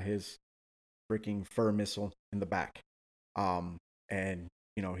 Got his freaking fur missile in the back. And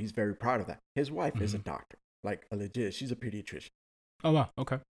he's very proud of that. His wife is a doctor, like a legit, she's a pediatrician. Oh wow,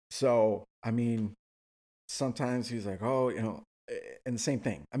 okay. So I mean, sometimes he's like, oh, and the same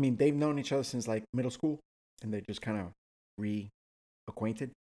thing. I mean, they've known each other since like middle school, and they just kind of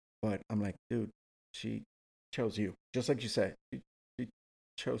reacquainted. But I'm like, dude, she chose you, just like you said. She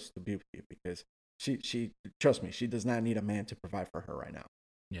chose to be with you because she trust me, she does not need a man to provide for her right now.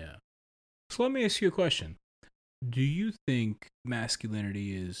 Yeah. So let me ask you a question. Do you think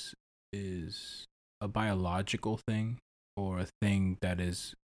masculinity is a biological thing or a thing that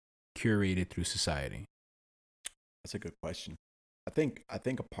is curated through society? That's a good question. I think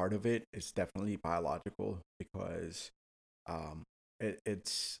a part of it is definitely biological because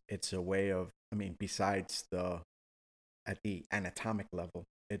it's a way of, I mean, besides at the anatomic level,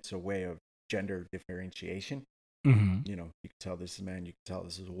 it's a way of gender differentiation. You can tell this is a man, you can tell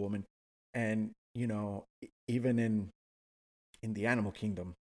this is a woman. And even in the animal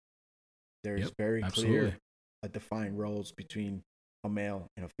kingdom, there's very clear defined roles between a male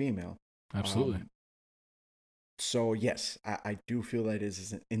and a female. Absolutely. Um, so yes, I do feel that it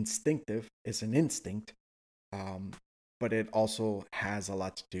is an instinctive. It's an instinct, um, but it also has a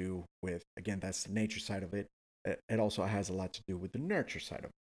lot to do with, again, that's the nature side of it. It also has a lot to do with the nurture side of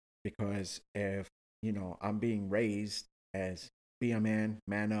it, because if I'm being raised as be a man,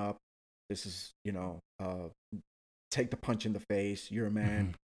 man up. This is take the punch in the face. You're a man.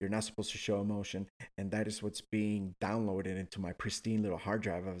 Hmm. You're not supposed to show emotion, and that is what's being downloaded into my pristine little hard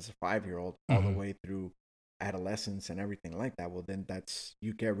drive as a 5-year-old, all the Hmm. way through adolescence and everything like that. Well, then that's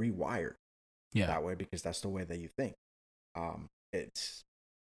you get rewired Yeah. that way because that's the way that you think. It's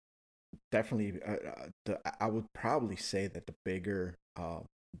definitely I would probably say that the bigger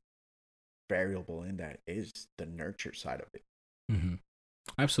variable in that is the nurture side of it. Hmm.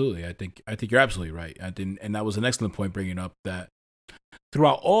 Absolutely. I think you're absolutely right. And that was an excellent point bringing up that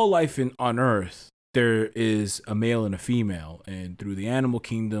throughout all life on Earth, there is a male and a female, and through the animal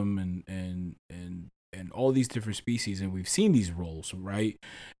kingdom and all these different species, and we've seen these roles, right?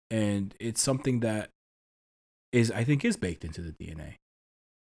 And it's something that I think is baked into the DNA.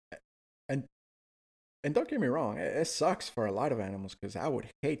 And and don't get me wrong, it sucks for a lot of animals because I would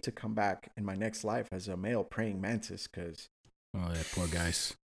hate to come back in my next life as a male praying mantis because Oh, yeah, poor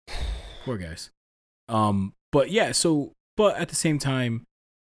guys, poor guys. But yeah, but at the same time,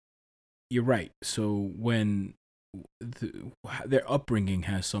 you're right. So when their upbringing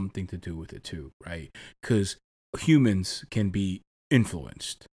has something to do with it too, right? Because humans can be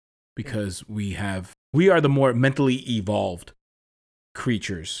influenced because we are the more mentally evolved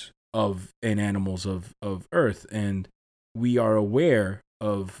creatures of and animals of Earth, and we are aware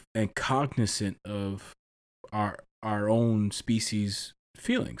of and cognizant of our own species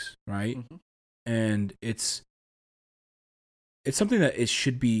feelings, right? mm-hmm. And it's something that it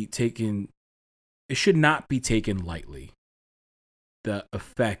should not be taken lightly, the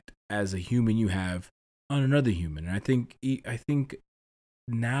effect as a human you have on another human. And I think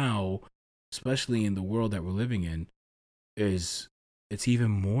now, especially in the world that we're living in, is it's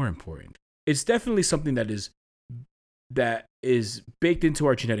even more important. It's definitely something that is baked into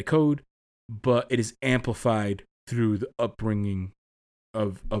our genetic code, but it is amplified through the upbringing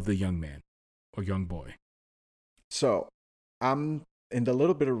of the young man or young boy. So I'm in the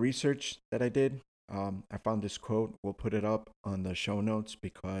little bit of research that I did. I found this quote. We'll put it up on the show notes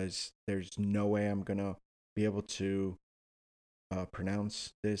because there's no way I'm gonna be able to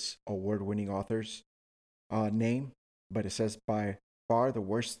pronounce this award-winning author's name. But it says, "By far the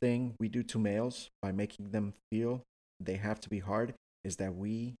worst thing we do to males by making them feel they have to be hard is that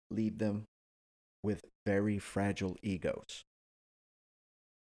we leave them with very fragile egos."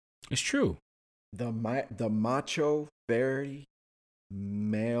 It's true. The macho, very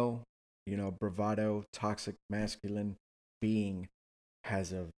male, bravado, toxic, masculine being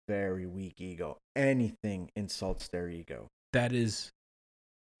has a very weak ego. Anything insults their ego. That is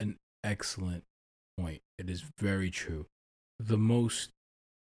an excellent point. It is very true. The most,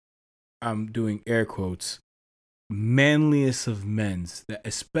 I'm doing air quotes, manliest of men's, that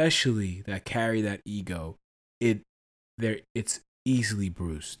especially that carry that ego, it it's easily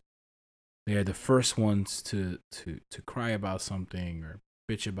bruised. They're the first ones to cry about something or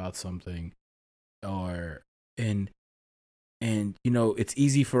bitch about something, or and it's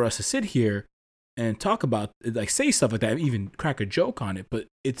easy for us to sit here and talk about, like, say stuff like that, even crack a joke on it, but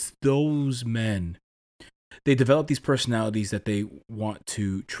it's those men. They develop these personalities that they want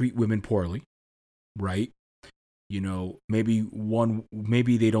to treat women poorly, right? Maybe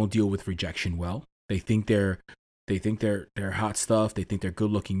they don't deal with rejection well. They think they're hot stuff. They think they're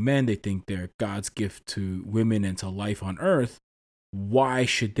good looking men. They think they're God's gift to women and to life on earth. Why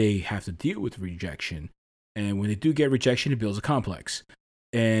should they have to deal with rejection? And when they do get rejection, it builds a complex.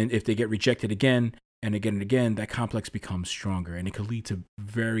 And if they get rejected again and again, that complex becomes stronger, and it could lead to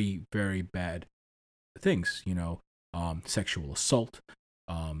very, very bad things. Sexual assault,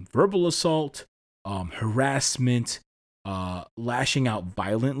 verbal assault, harassment, lashing out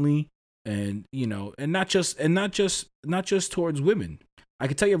violently, and not just towards women. I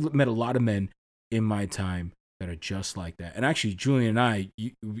can tell you, I've met a lot of men in my time that are just like that. And actually, Julian and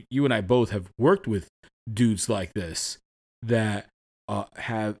you and I both have worked with dudes like this that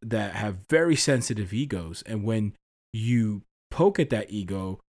have very sensitive egos, and when you poke at that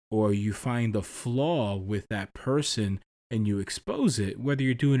ego or you find the flaw with that person and you expose it, whether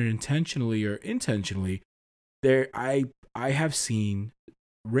you're doing it intentionally or intentionally, I have seen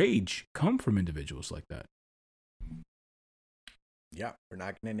rage come from individuals like that. Yeah, we're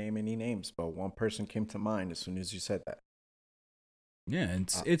not going to name any names, but one person came to mind as soon as you said that. Yeah,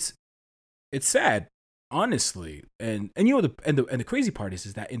 and Uh, it's sad. honestly, and you know the crazy part is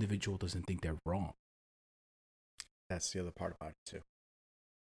that individual doesn't think they're wrong. That's the other part about it too.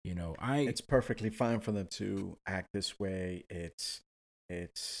 You know, I It's perfectly fine for them to act this way. It's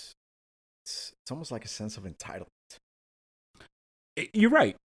it's almost like a sense of entitlement. you're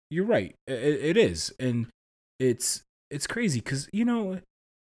right. You're right. It is, and it's crazy because you know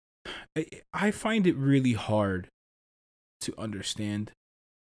I find it really hard to understand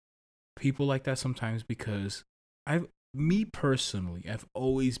people like that sometimes because me personally, I've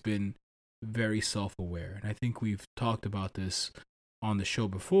always been very self aware, and I think we've talked about this on the show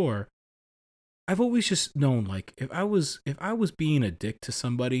before. I've always just known like if I was being a dick to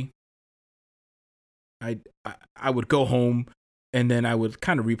somebody, I would go home and then I would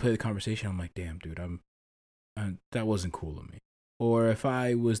kind of replay the conversation. I'm like, damn, dude, that wasn't cool of me. Or if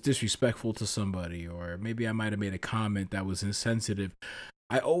I was disrespectful to somebody, or maybe I might have made a comment that was insensitive,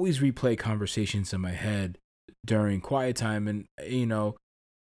 I always replay conversations in my head during quiet time. And, you know,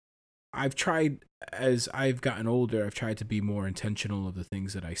 I've tried, as I've gotten older, I've tried to be more intentional of the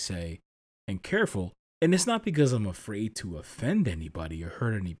things that I say and careful. And it's not because I'm afraid to offend anybody or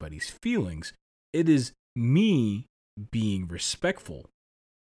hurt anybody's feelings. It is me being respectful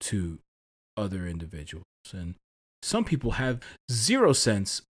to other individuals. And some people have zero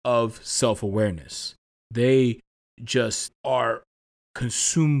sense of self awareness. They just are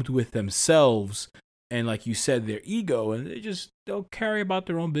consumed with themselves and, like you said, their ego, and they'll carry about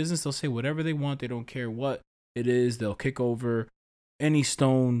their own business. They'll say whatever they want. They don't care what it is. They'll kick over any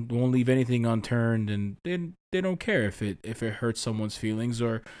stone, won't leave anything unturned, and they don't care if it hurts someone's feelings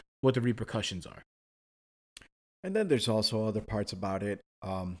or what the repercussions are. And then there's also other parts about it.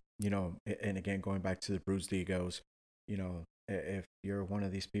 And again, going back to the bruised egos, if you're one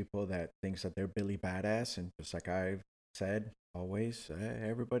of these people that thinks that they're Billy Badass, and just like I've said always,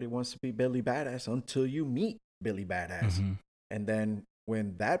 everybody wants to be Billy Badass until you meet Billy Badass. Mm-hmm. And then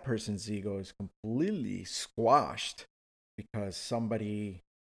when that person's ego is completely squashed because somebody,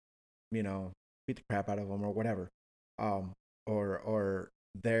 beat the crap out of them or whatever, or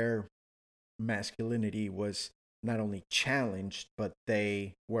their masculinity was not only challenged, but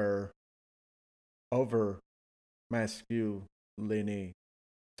they were over masculinitized.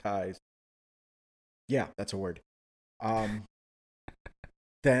 Yeah, that's a word. Um,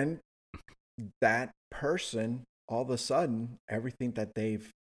 then that person, all of a sudden, everything that they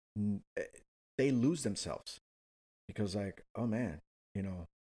lose themselves because, like, oh man, you know,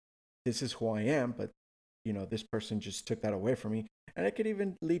 this is who I am, but this person just took that away from me, and it could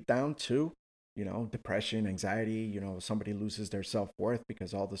even lead down to depression, anxiety. Somebody loses their self-worth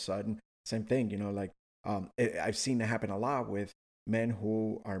because all of a sudden, same thing, like I've seen it happen a lot with men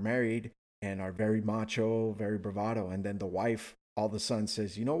who are married and are very macho, very bravado, and then the wife all of a sudden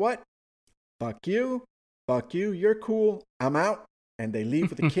says, you know what, fuck you, you're cool, I'm out, and they leave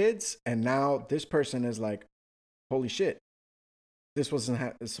with the kids, and now this person is like, holy shit, this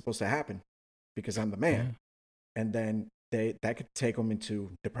wasn't supposed to happen because I'm the Yeah. man. And then that could take them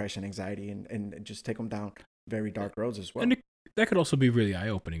into depression, anxiety, and just take them down very dark roads as well. And that could also be really eye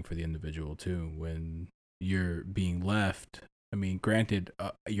opening for the individual too when you're being left. I mean, granted,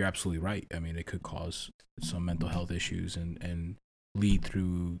 you're absolutely right. I mean, it could cause some mental health issues and lead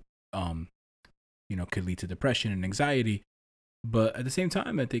through, could lead to depression and anxiety. But at the same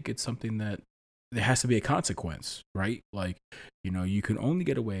time, I think it's something that there has to be a consequence, right? Like, you can only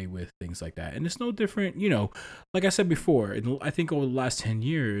get away with things like that. And it's no different, like I said before, I think over the last 10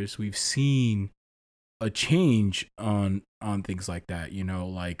 years, we've seen a change on things like that,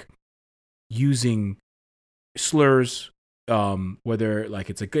 like using slurs, whether like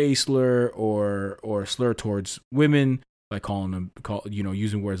it's a gay slur or a slur towards women, like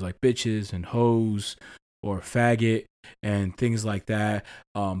using words like bitches and hoes or faggot and things like that,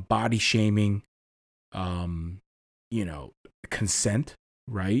 body shaming, um, consent,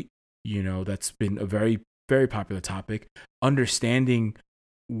 right? That's been a very, very popular topic. Understanding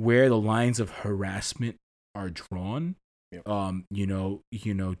where the lines of harassment are drawn. Yep.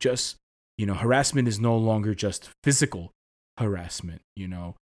 Harassment is no longer just physical harassment.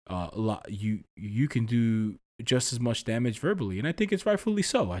 A lot you can do just as much damage verbally, and I think it's rightfully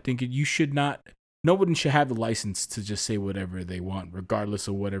so. I think you should not. No one should have the license to just say whatever they want, regardless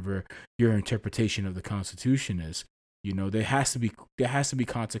of whatever your interpretation of the Constitution is. There has to be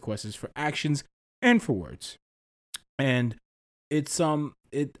consequences for actions and for words, and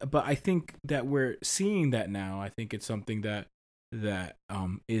but I think that we're seeing that now. I think it's something that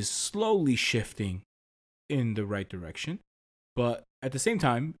is slowly shifting in the right direction. But at the same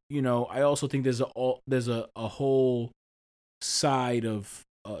time, I also think there's a whole side of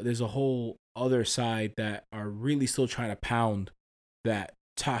there's a whole other side that are really still trying to pound that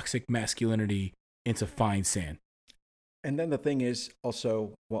toxic masculinity into fine sand. And then the thing is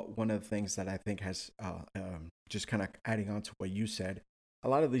also one of the things that I think has just kind of adding on to what you said, a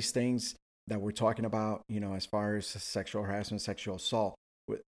lot of these things that we're talking about, as far as sexual harassment, sexual assault,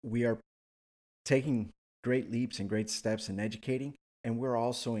 we are taking great leaps and great steps in educating, and we're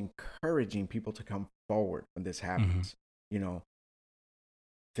also encouraging people to come forward when this Mm-hmm. happens. You know,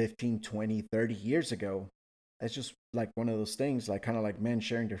 15, 20, 30 years ago, it's just like one of those things, like kind of like men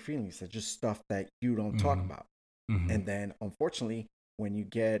sharing their feelings. That's just stuff that you don't talk Mm-hmm. about. Mm-hmm. And then unfortunately, when you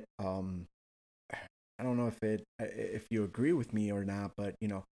get I don't know if you agree with me or not, but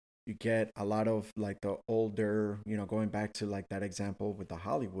you get a lot of like the older, going back to like that example with the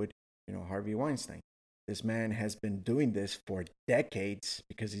Hollywood, Harvey Weinstein. This man has been doing this for decades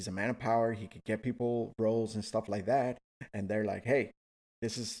because he's a man of power. He could get people roles and stuff like that, and they're like, "Hey,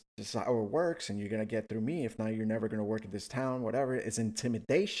 this is how it works, and you're gonna get through me. If not, you're never gonna work in this town. Whatever." It's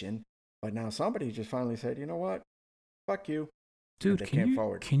intimidation. But now somebody just finally said, "You know what? Fuck you," and Dude, they can came you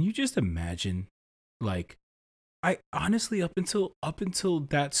forward. can you just imagine, like, I honestly, up until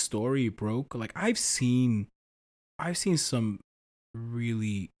that story broke, like I've seen some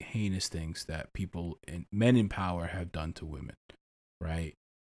really heinous things that people and men in power have done to women, right?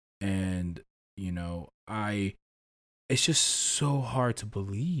 And I it's just so hard to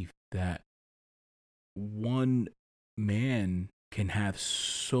believe that one man can have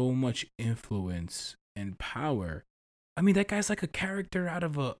so much influence and power. I mean, that guy's like a character out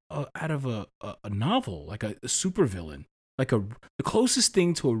of a novel, like a supervillain, like the closest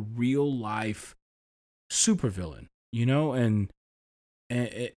thing to a real life supervillain,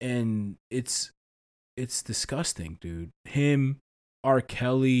 and it's disgusting, dude. Him, R.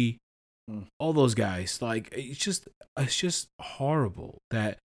 Kelly, Mm. all those guys, like it's just horrible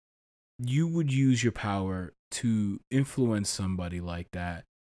that you would use your power to influence somebody like that,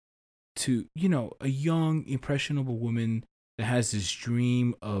 to a young impressionable woman that has this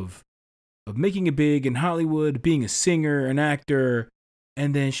dream of making it big in Hollywood, being a singer, an actor,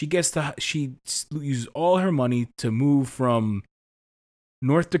 and then she uses all her money to move from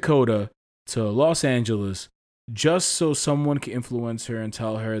North Dakota to Los Angeles just so someone can influence her and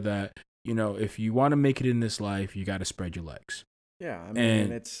tell her that, if you want to make it in this life, you got to spread your legs. Yeah, I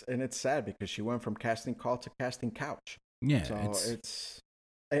mean, and And it's sad because she went from casting call to casting couch. yeah, So it's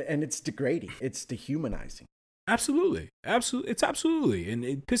and it's degrading. It's dehumanizing. it's absolutely, and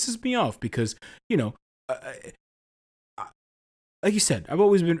it pisses me off because, you know, I, like you said, I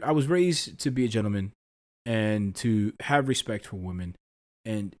was raised to be a gentleman and to have respect for women,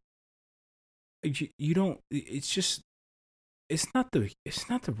 and you don't, it's not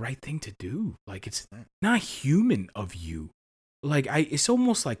the right thing to do. Like, it's not human of you. Like, it's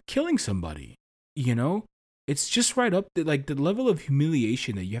almost like killing somebody, you know? It's just right up there, like the level of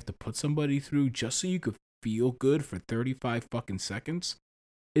humiliation that you have to put somebody through just so you could feel good for 35 fucking seconds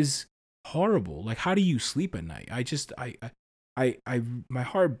is horrible. Like, how do you sleep at night? My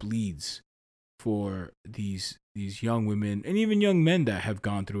heart bleeds for these young women and even young men that have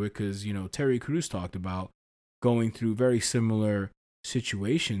gone through it, because Terry Crews talked about going through very similar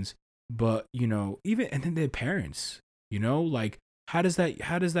situations. But even, and then their parents, like, how does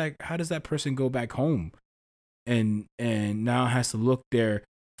that person go back home and now has to look their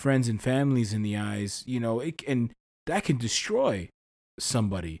friends and families in the eyes? And that can destroy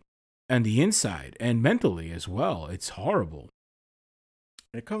somebody on the inside and mentally as well. It's horrible.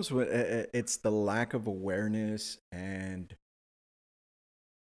 It comes with it's the lack of awareness, and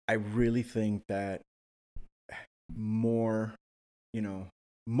I really think that more, you know,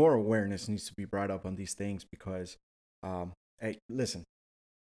 more awareness needs to be brought up on these things because, hey, listen,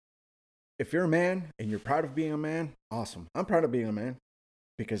 if you're a man and you're proud of being a man, awesome. I'm proud of being a man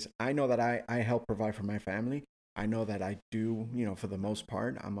because I know that I help provide for my family. I know that I do, for the most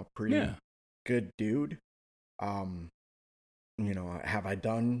part, I'm a pretty Yeah. good dude. Um, have I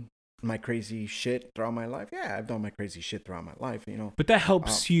done my crazy shit throughout my life? Yeah, I've done my crazy shit throughout my life. But that Um,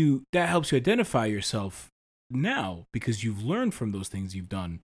 helps you identify yourself now because you've learned from those things you've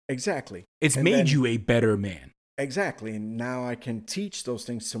done. exactly. It's And made then you a better man. exactly, and now I can teach those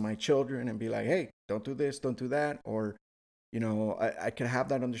things to my children and be like, hey, don't do this, don't do that, or I could have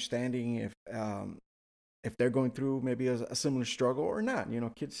that understanding if they're going through maybe a similar struggle or not.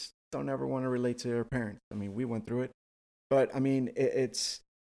 Kids don't ever want to relate to their parents. I mean, we went through it, but I mean, it's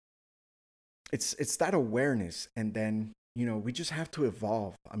that awareness, and then we just have to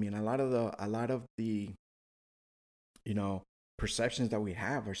evolve. I mean, a lot of the you know perceptions that we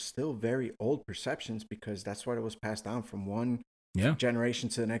have are still very old perceptions because that's what it was passed down from one Yeah. generation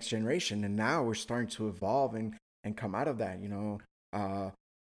to the next generation, and now we're starting to evolve and come out of that.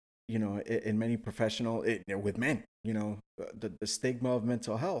 In many professional with men, the stigma of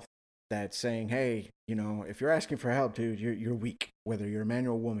mental health that's saying, hey, if you're asking for help, dude, you're weak, whether you're a man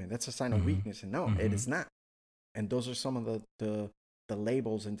or a woman. That's a sign of Mm-hmm. weakness, and no, it Mm-hmm. is not. And those are some of the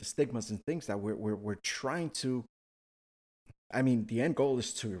labels and the stigmas and things that we're trying to. I mean, the end goal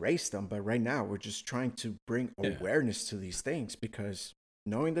is to erase them, but right now we're just trying to bring Yeah. awareness to these things, because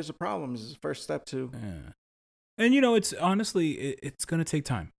knowing there's a problem is the first step to. Yeah. And it's honestly, it's gonna take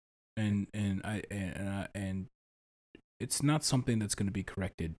time, and it's not something that's gonna be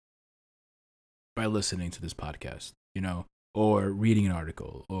corrected by listening to this podcast, or reading an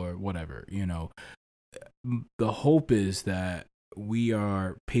article or whatever. The hope is that we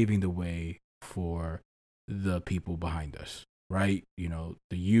are paving the way for the people behind us, right? The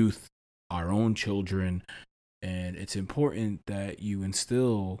youth, our own children, and it's important that you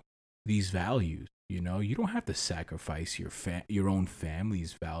instill these values. You don't have to sacrifice your own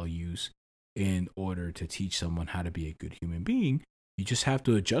family's values in order to teach someone how to be a good human being. You just have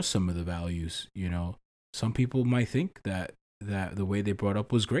to adjust some of the values. Some people might think that the way they brought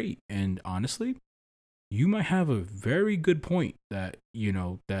up was great, and honestly, you might have a very good point that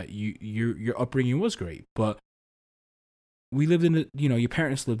your upbringing was great, but we lived in your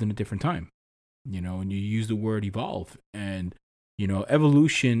parents lived in a different time, and you use the word evolve, and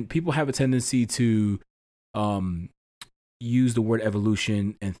evolution. People have a tendency to um use the word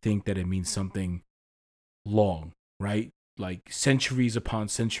evolution and think that it means something long, right? Like centuries upon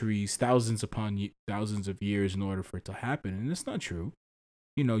centuries, thousands upon thousands of years in order for it to happen, and it's not true.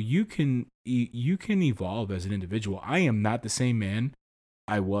 You can evolve as an individual. I am not the same man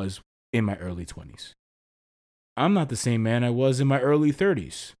I was in my early 20s. I'm not the same man I was in my early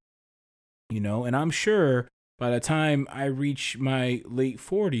 30s. And I'm sure by the time I reach my late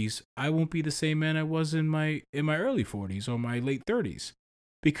 40s, I won't be the same man I was in my early 40s or my late 30s,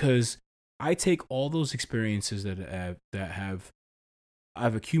 because I take all those experiences that have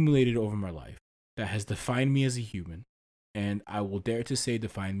I've accumulated over my life, that has defined me as a human, and I will dare to say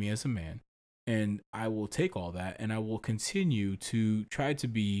defined me as a man. And I will take all that and I will continue to try to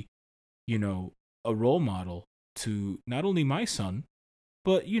be, you know, a role model to not only my son,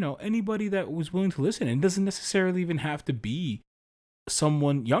 but, anybody that was willing to listen. And it doesn't necessarily even have to be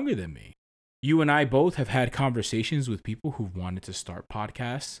someone younger than me. You and I both have had conversations with people who've wanted to start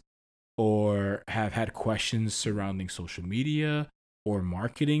podcasts or have had questions surrounding social media or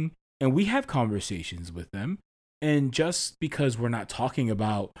marketing. And we have conversations with them. And just because we're not talking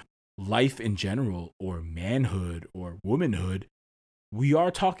about life in general or manhood or womanhood, we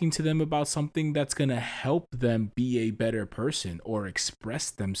are talking to them about something that's going to help them be a better person or express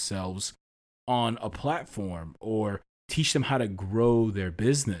themselves on a platform or teach them how to grow their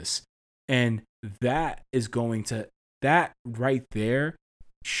business. And that right there,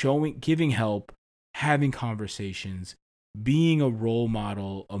 giving help, having conversations, being a role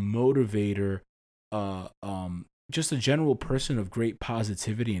model, a motivator, just a general person of great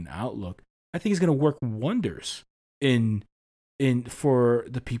positivity and outlook, I think is going to work wonders in for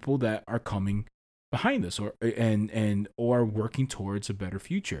the people that are coming behind us or working towards a better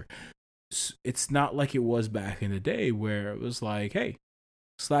future. It's not like it was back in the day where it was like, hey,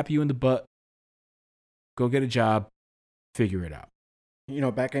 slap you in the butt, go get a job, figure it out.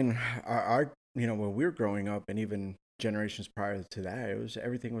 Back in when we were growing up, and even generations prior to that,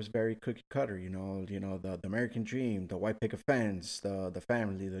 everything was very cookie cutter. The American dream, the white picket fence, the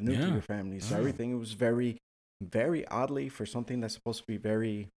family, the Yeah. nuclear family. So Oh. everything, it was very, very oddly, for something that's supposed to be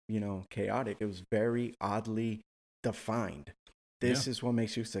very chaotic. It was very oddly defined. Yeah. This is what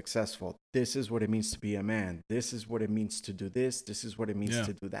makes you successful. This is what it means to be a man. This is what it means to do this. This is what it means Yeah.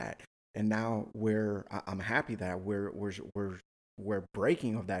 to do that. And now I'm happy that we're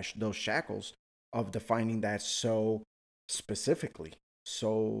breaking of those shackles of defining that so specifically.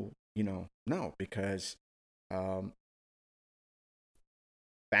 So no, because um,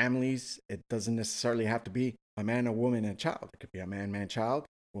 families, it doesn't necessarily have to be a man, a woman, and a child. It could be a man, man, child,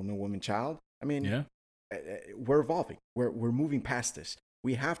 woman, woman, child. I mean, Yeah. we're evolving. We're moving past this.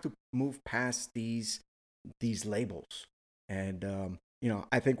 We have to move past these labels, and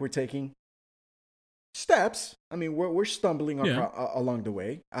I think we're taking steps. I mean, we're stumbling Yeah. along the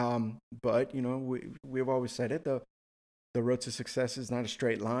way. But we've always said it. The road to success is not a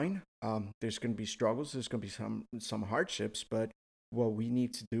straight line. There's going to be struggles. There's going to be some hardships. But what we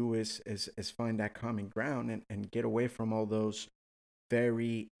need to do is find that common ground and get away from all those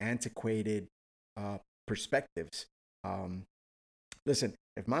very antiquated perspectives. Um, Listen,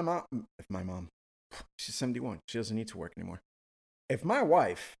 if my mom, she's 71, she doesn't need to work anymore. if my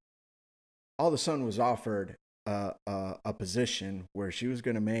wife all of a sudden was offered a position where she was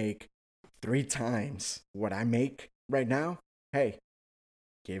going to make 3 times what I make right now, hey,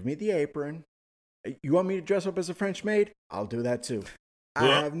 give me the apron. You want me to dress up as a French maid? I'll do that too. I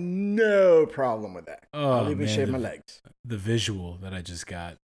have no problem with that. I'll even shave my legs. The visual that I just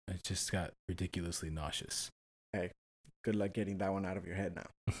got ridiculously nauseous. Hey, good luck getting that one out of your head now.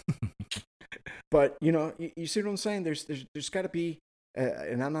 But, you see what I'm saying? There's got to be,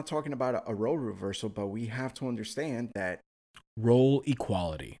 and I'm not talking about a role reversal, but we have to understand that. Role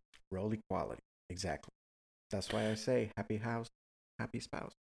equality. Role equality. Exactly. That's why I say happy house, happy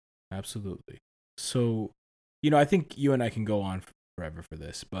spouse. Absolutely. So, I think you and I can go on forever for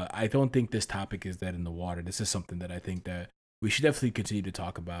this, but I don't think this topic is dead in the water. This is something that I think that we should definitely continue to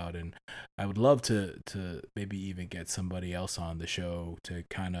talk about, and I would love to maybe even get somebody else on the show to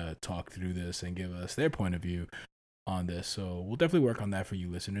kind of talk through this and give us their point of view on this. So we'll definitely work on that for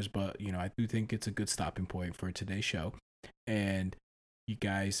you listeners, but I do think it's a good stopping point for today's show. And you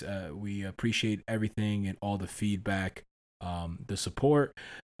guys, we appreciate everything and all the feedback, the support.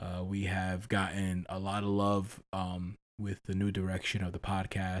 We have gotten a lot of love with the new direction of the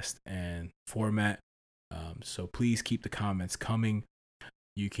podcast and format. So please keep the comments coming.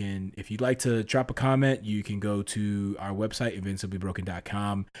 You can, if you'd like to drop a comment, you can go to our website,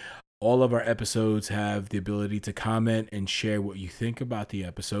 invinciblybroken.com. All of our episodes have the ability to comment and share what you think about the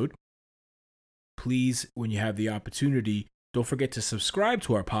episode. Please, when you have the opportunity, don't forget to subscribe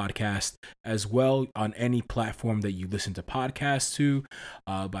to our podcast as well on any platform that you listen to podcasts to.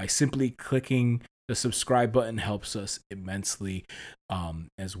 By simply clicking the subscribe button helps us immensely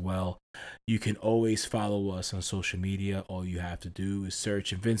as well. You can always follow us on social media. All you have to do is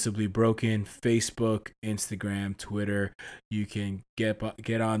search Invincibly Broken, Facebook, Instagram, Twitter. You can get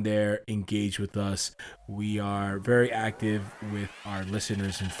on there, engage with us. We are very active with our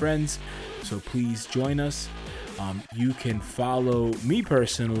listeners and friends, so please join us. You can follow me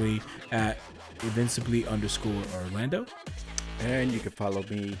personally at Invincibly_Orlando. And you can follow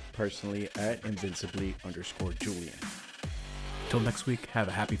me personally at Invincibly_Julian. Till next week, have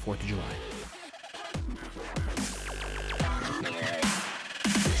a happy 4th of July.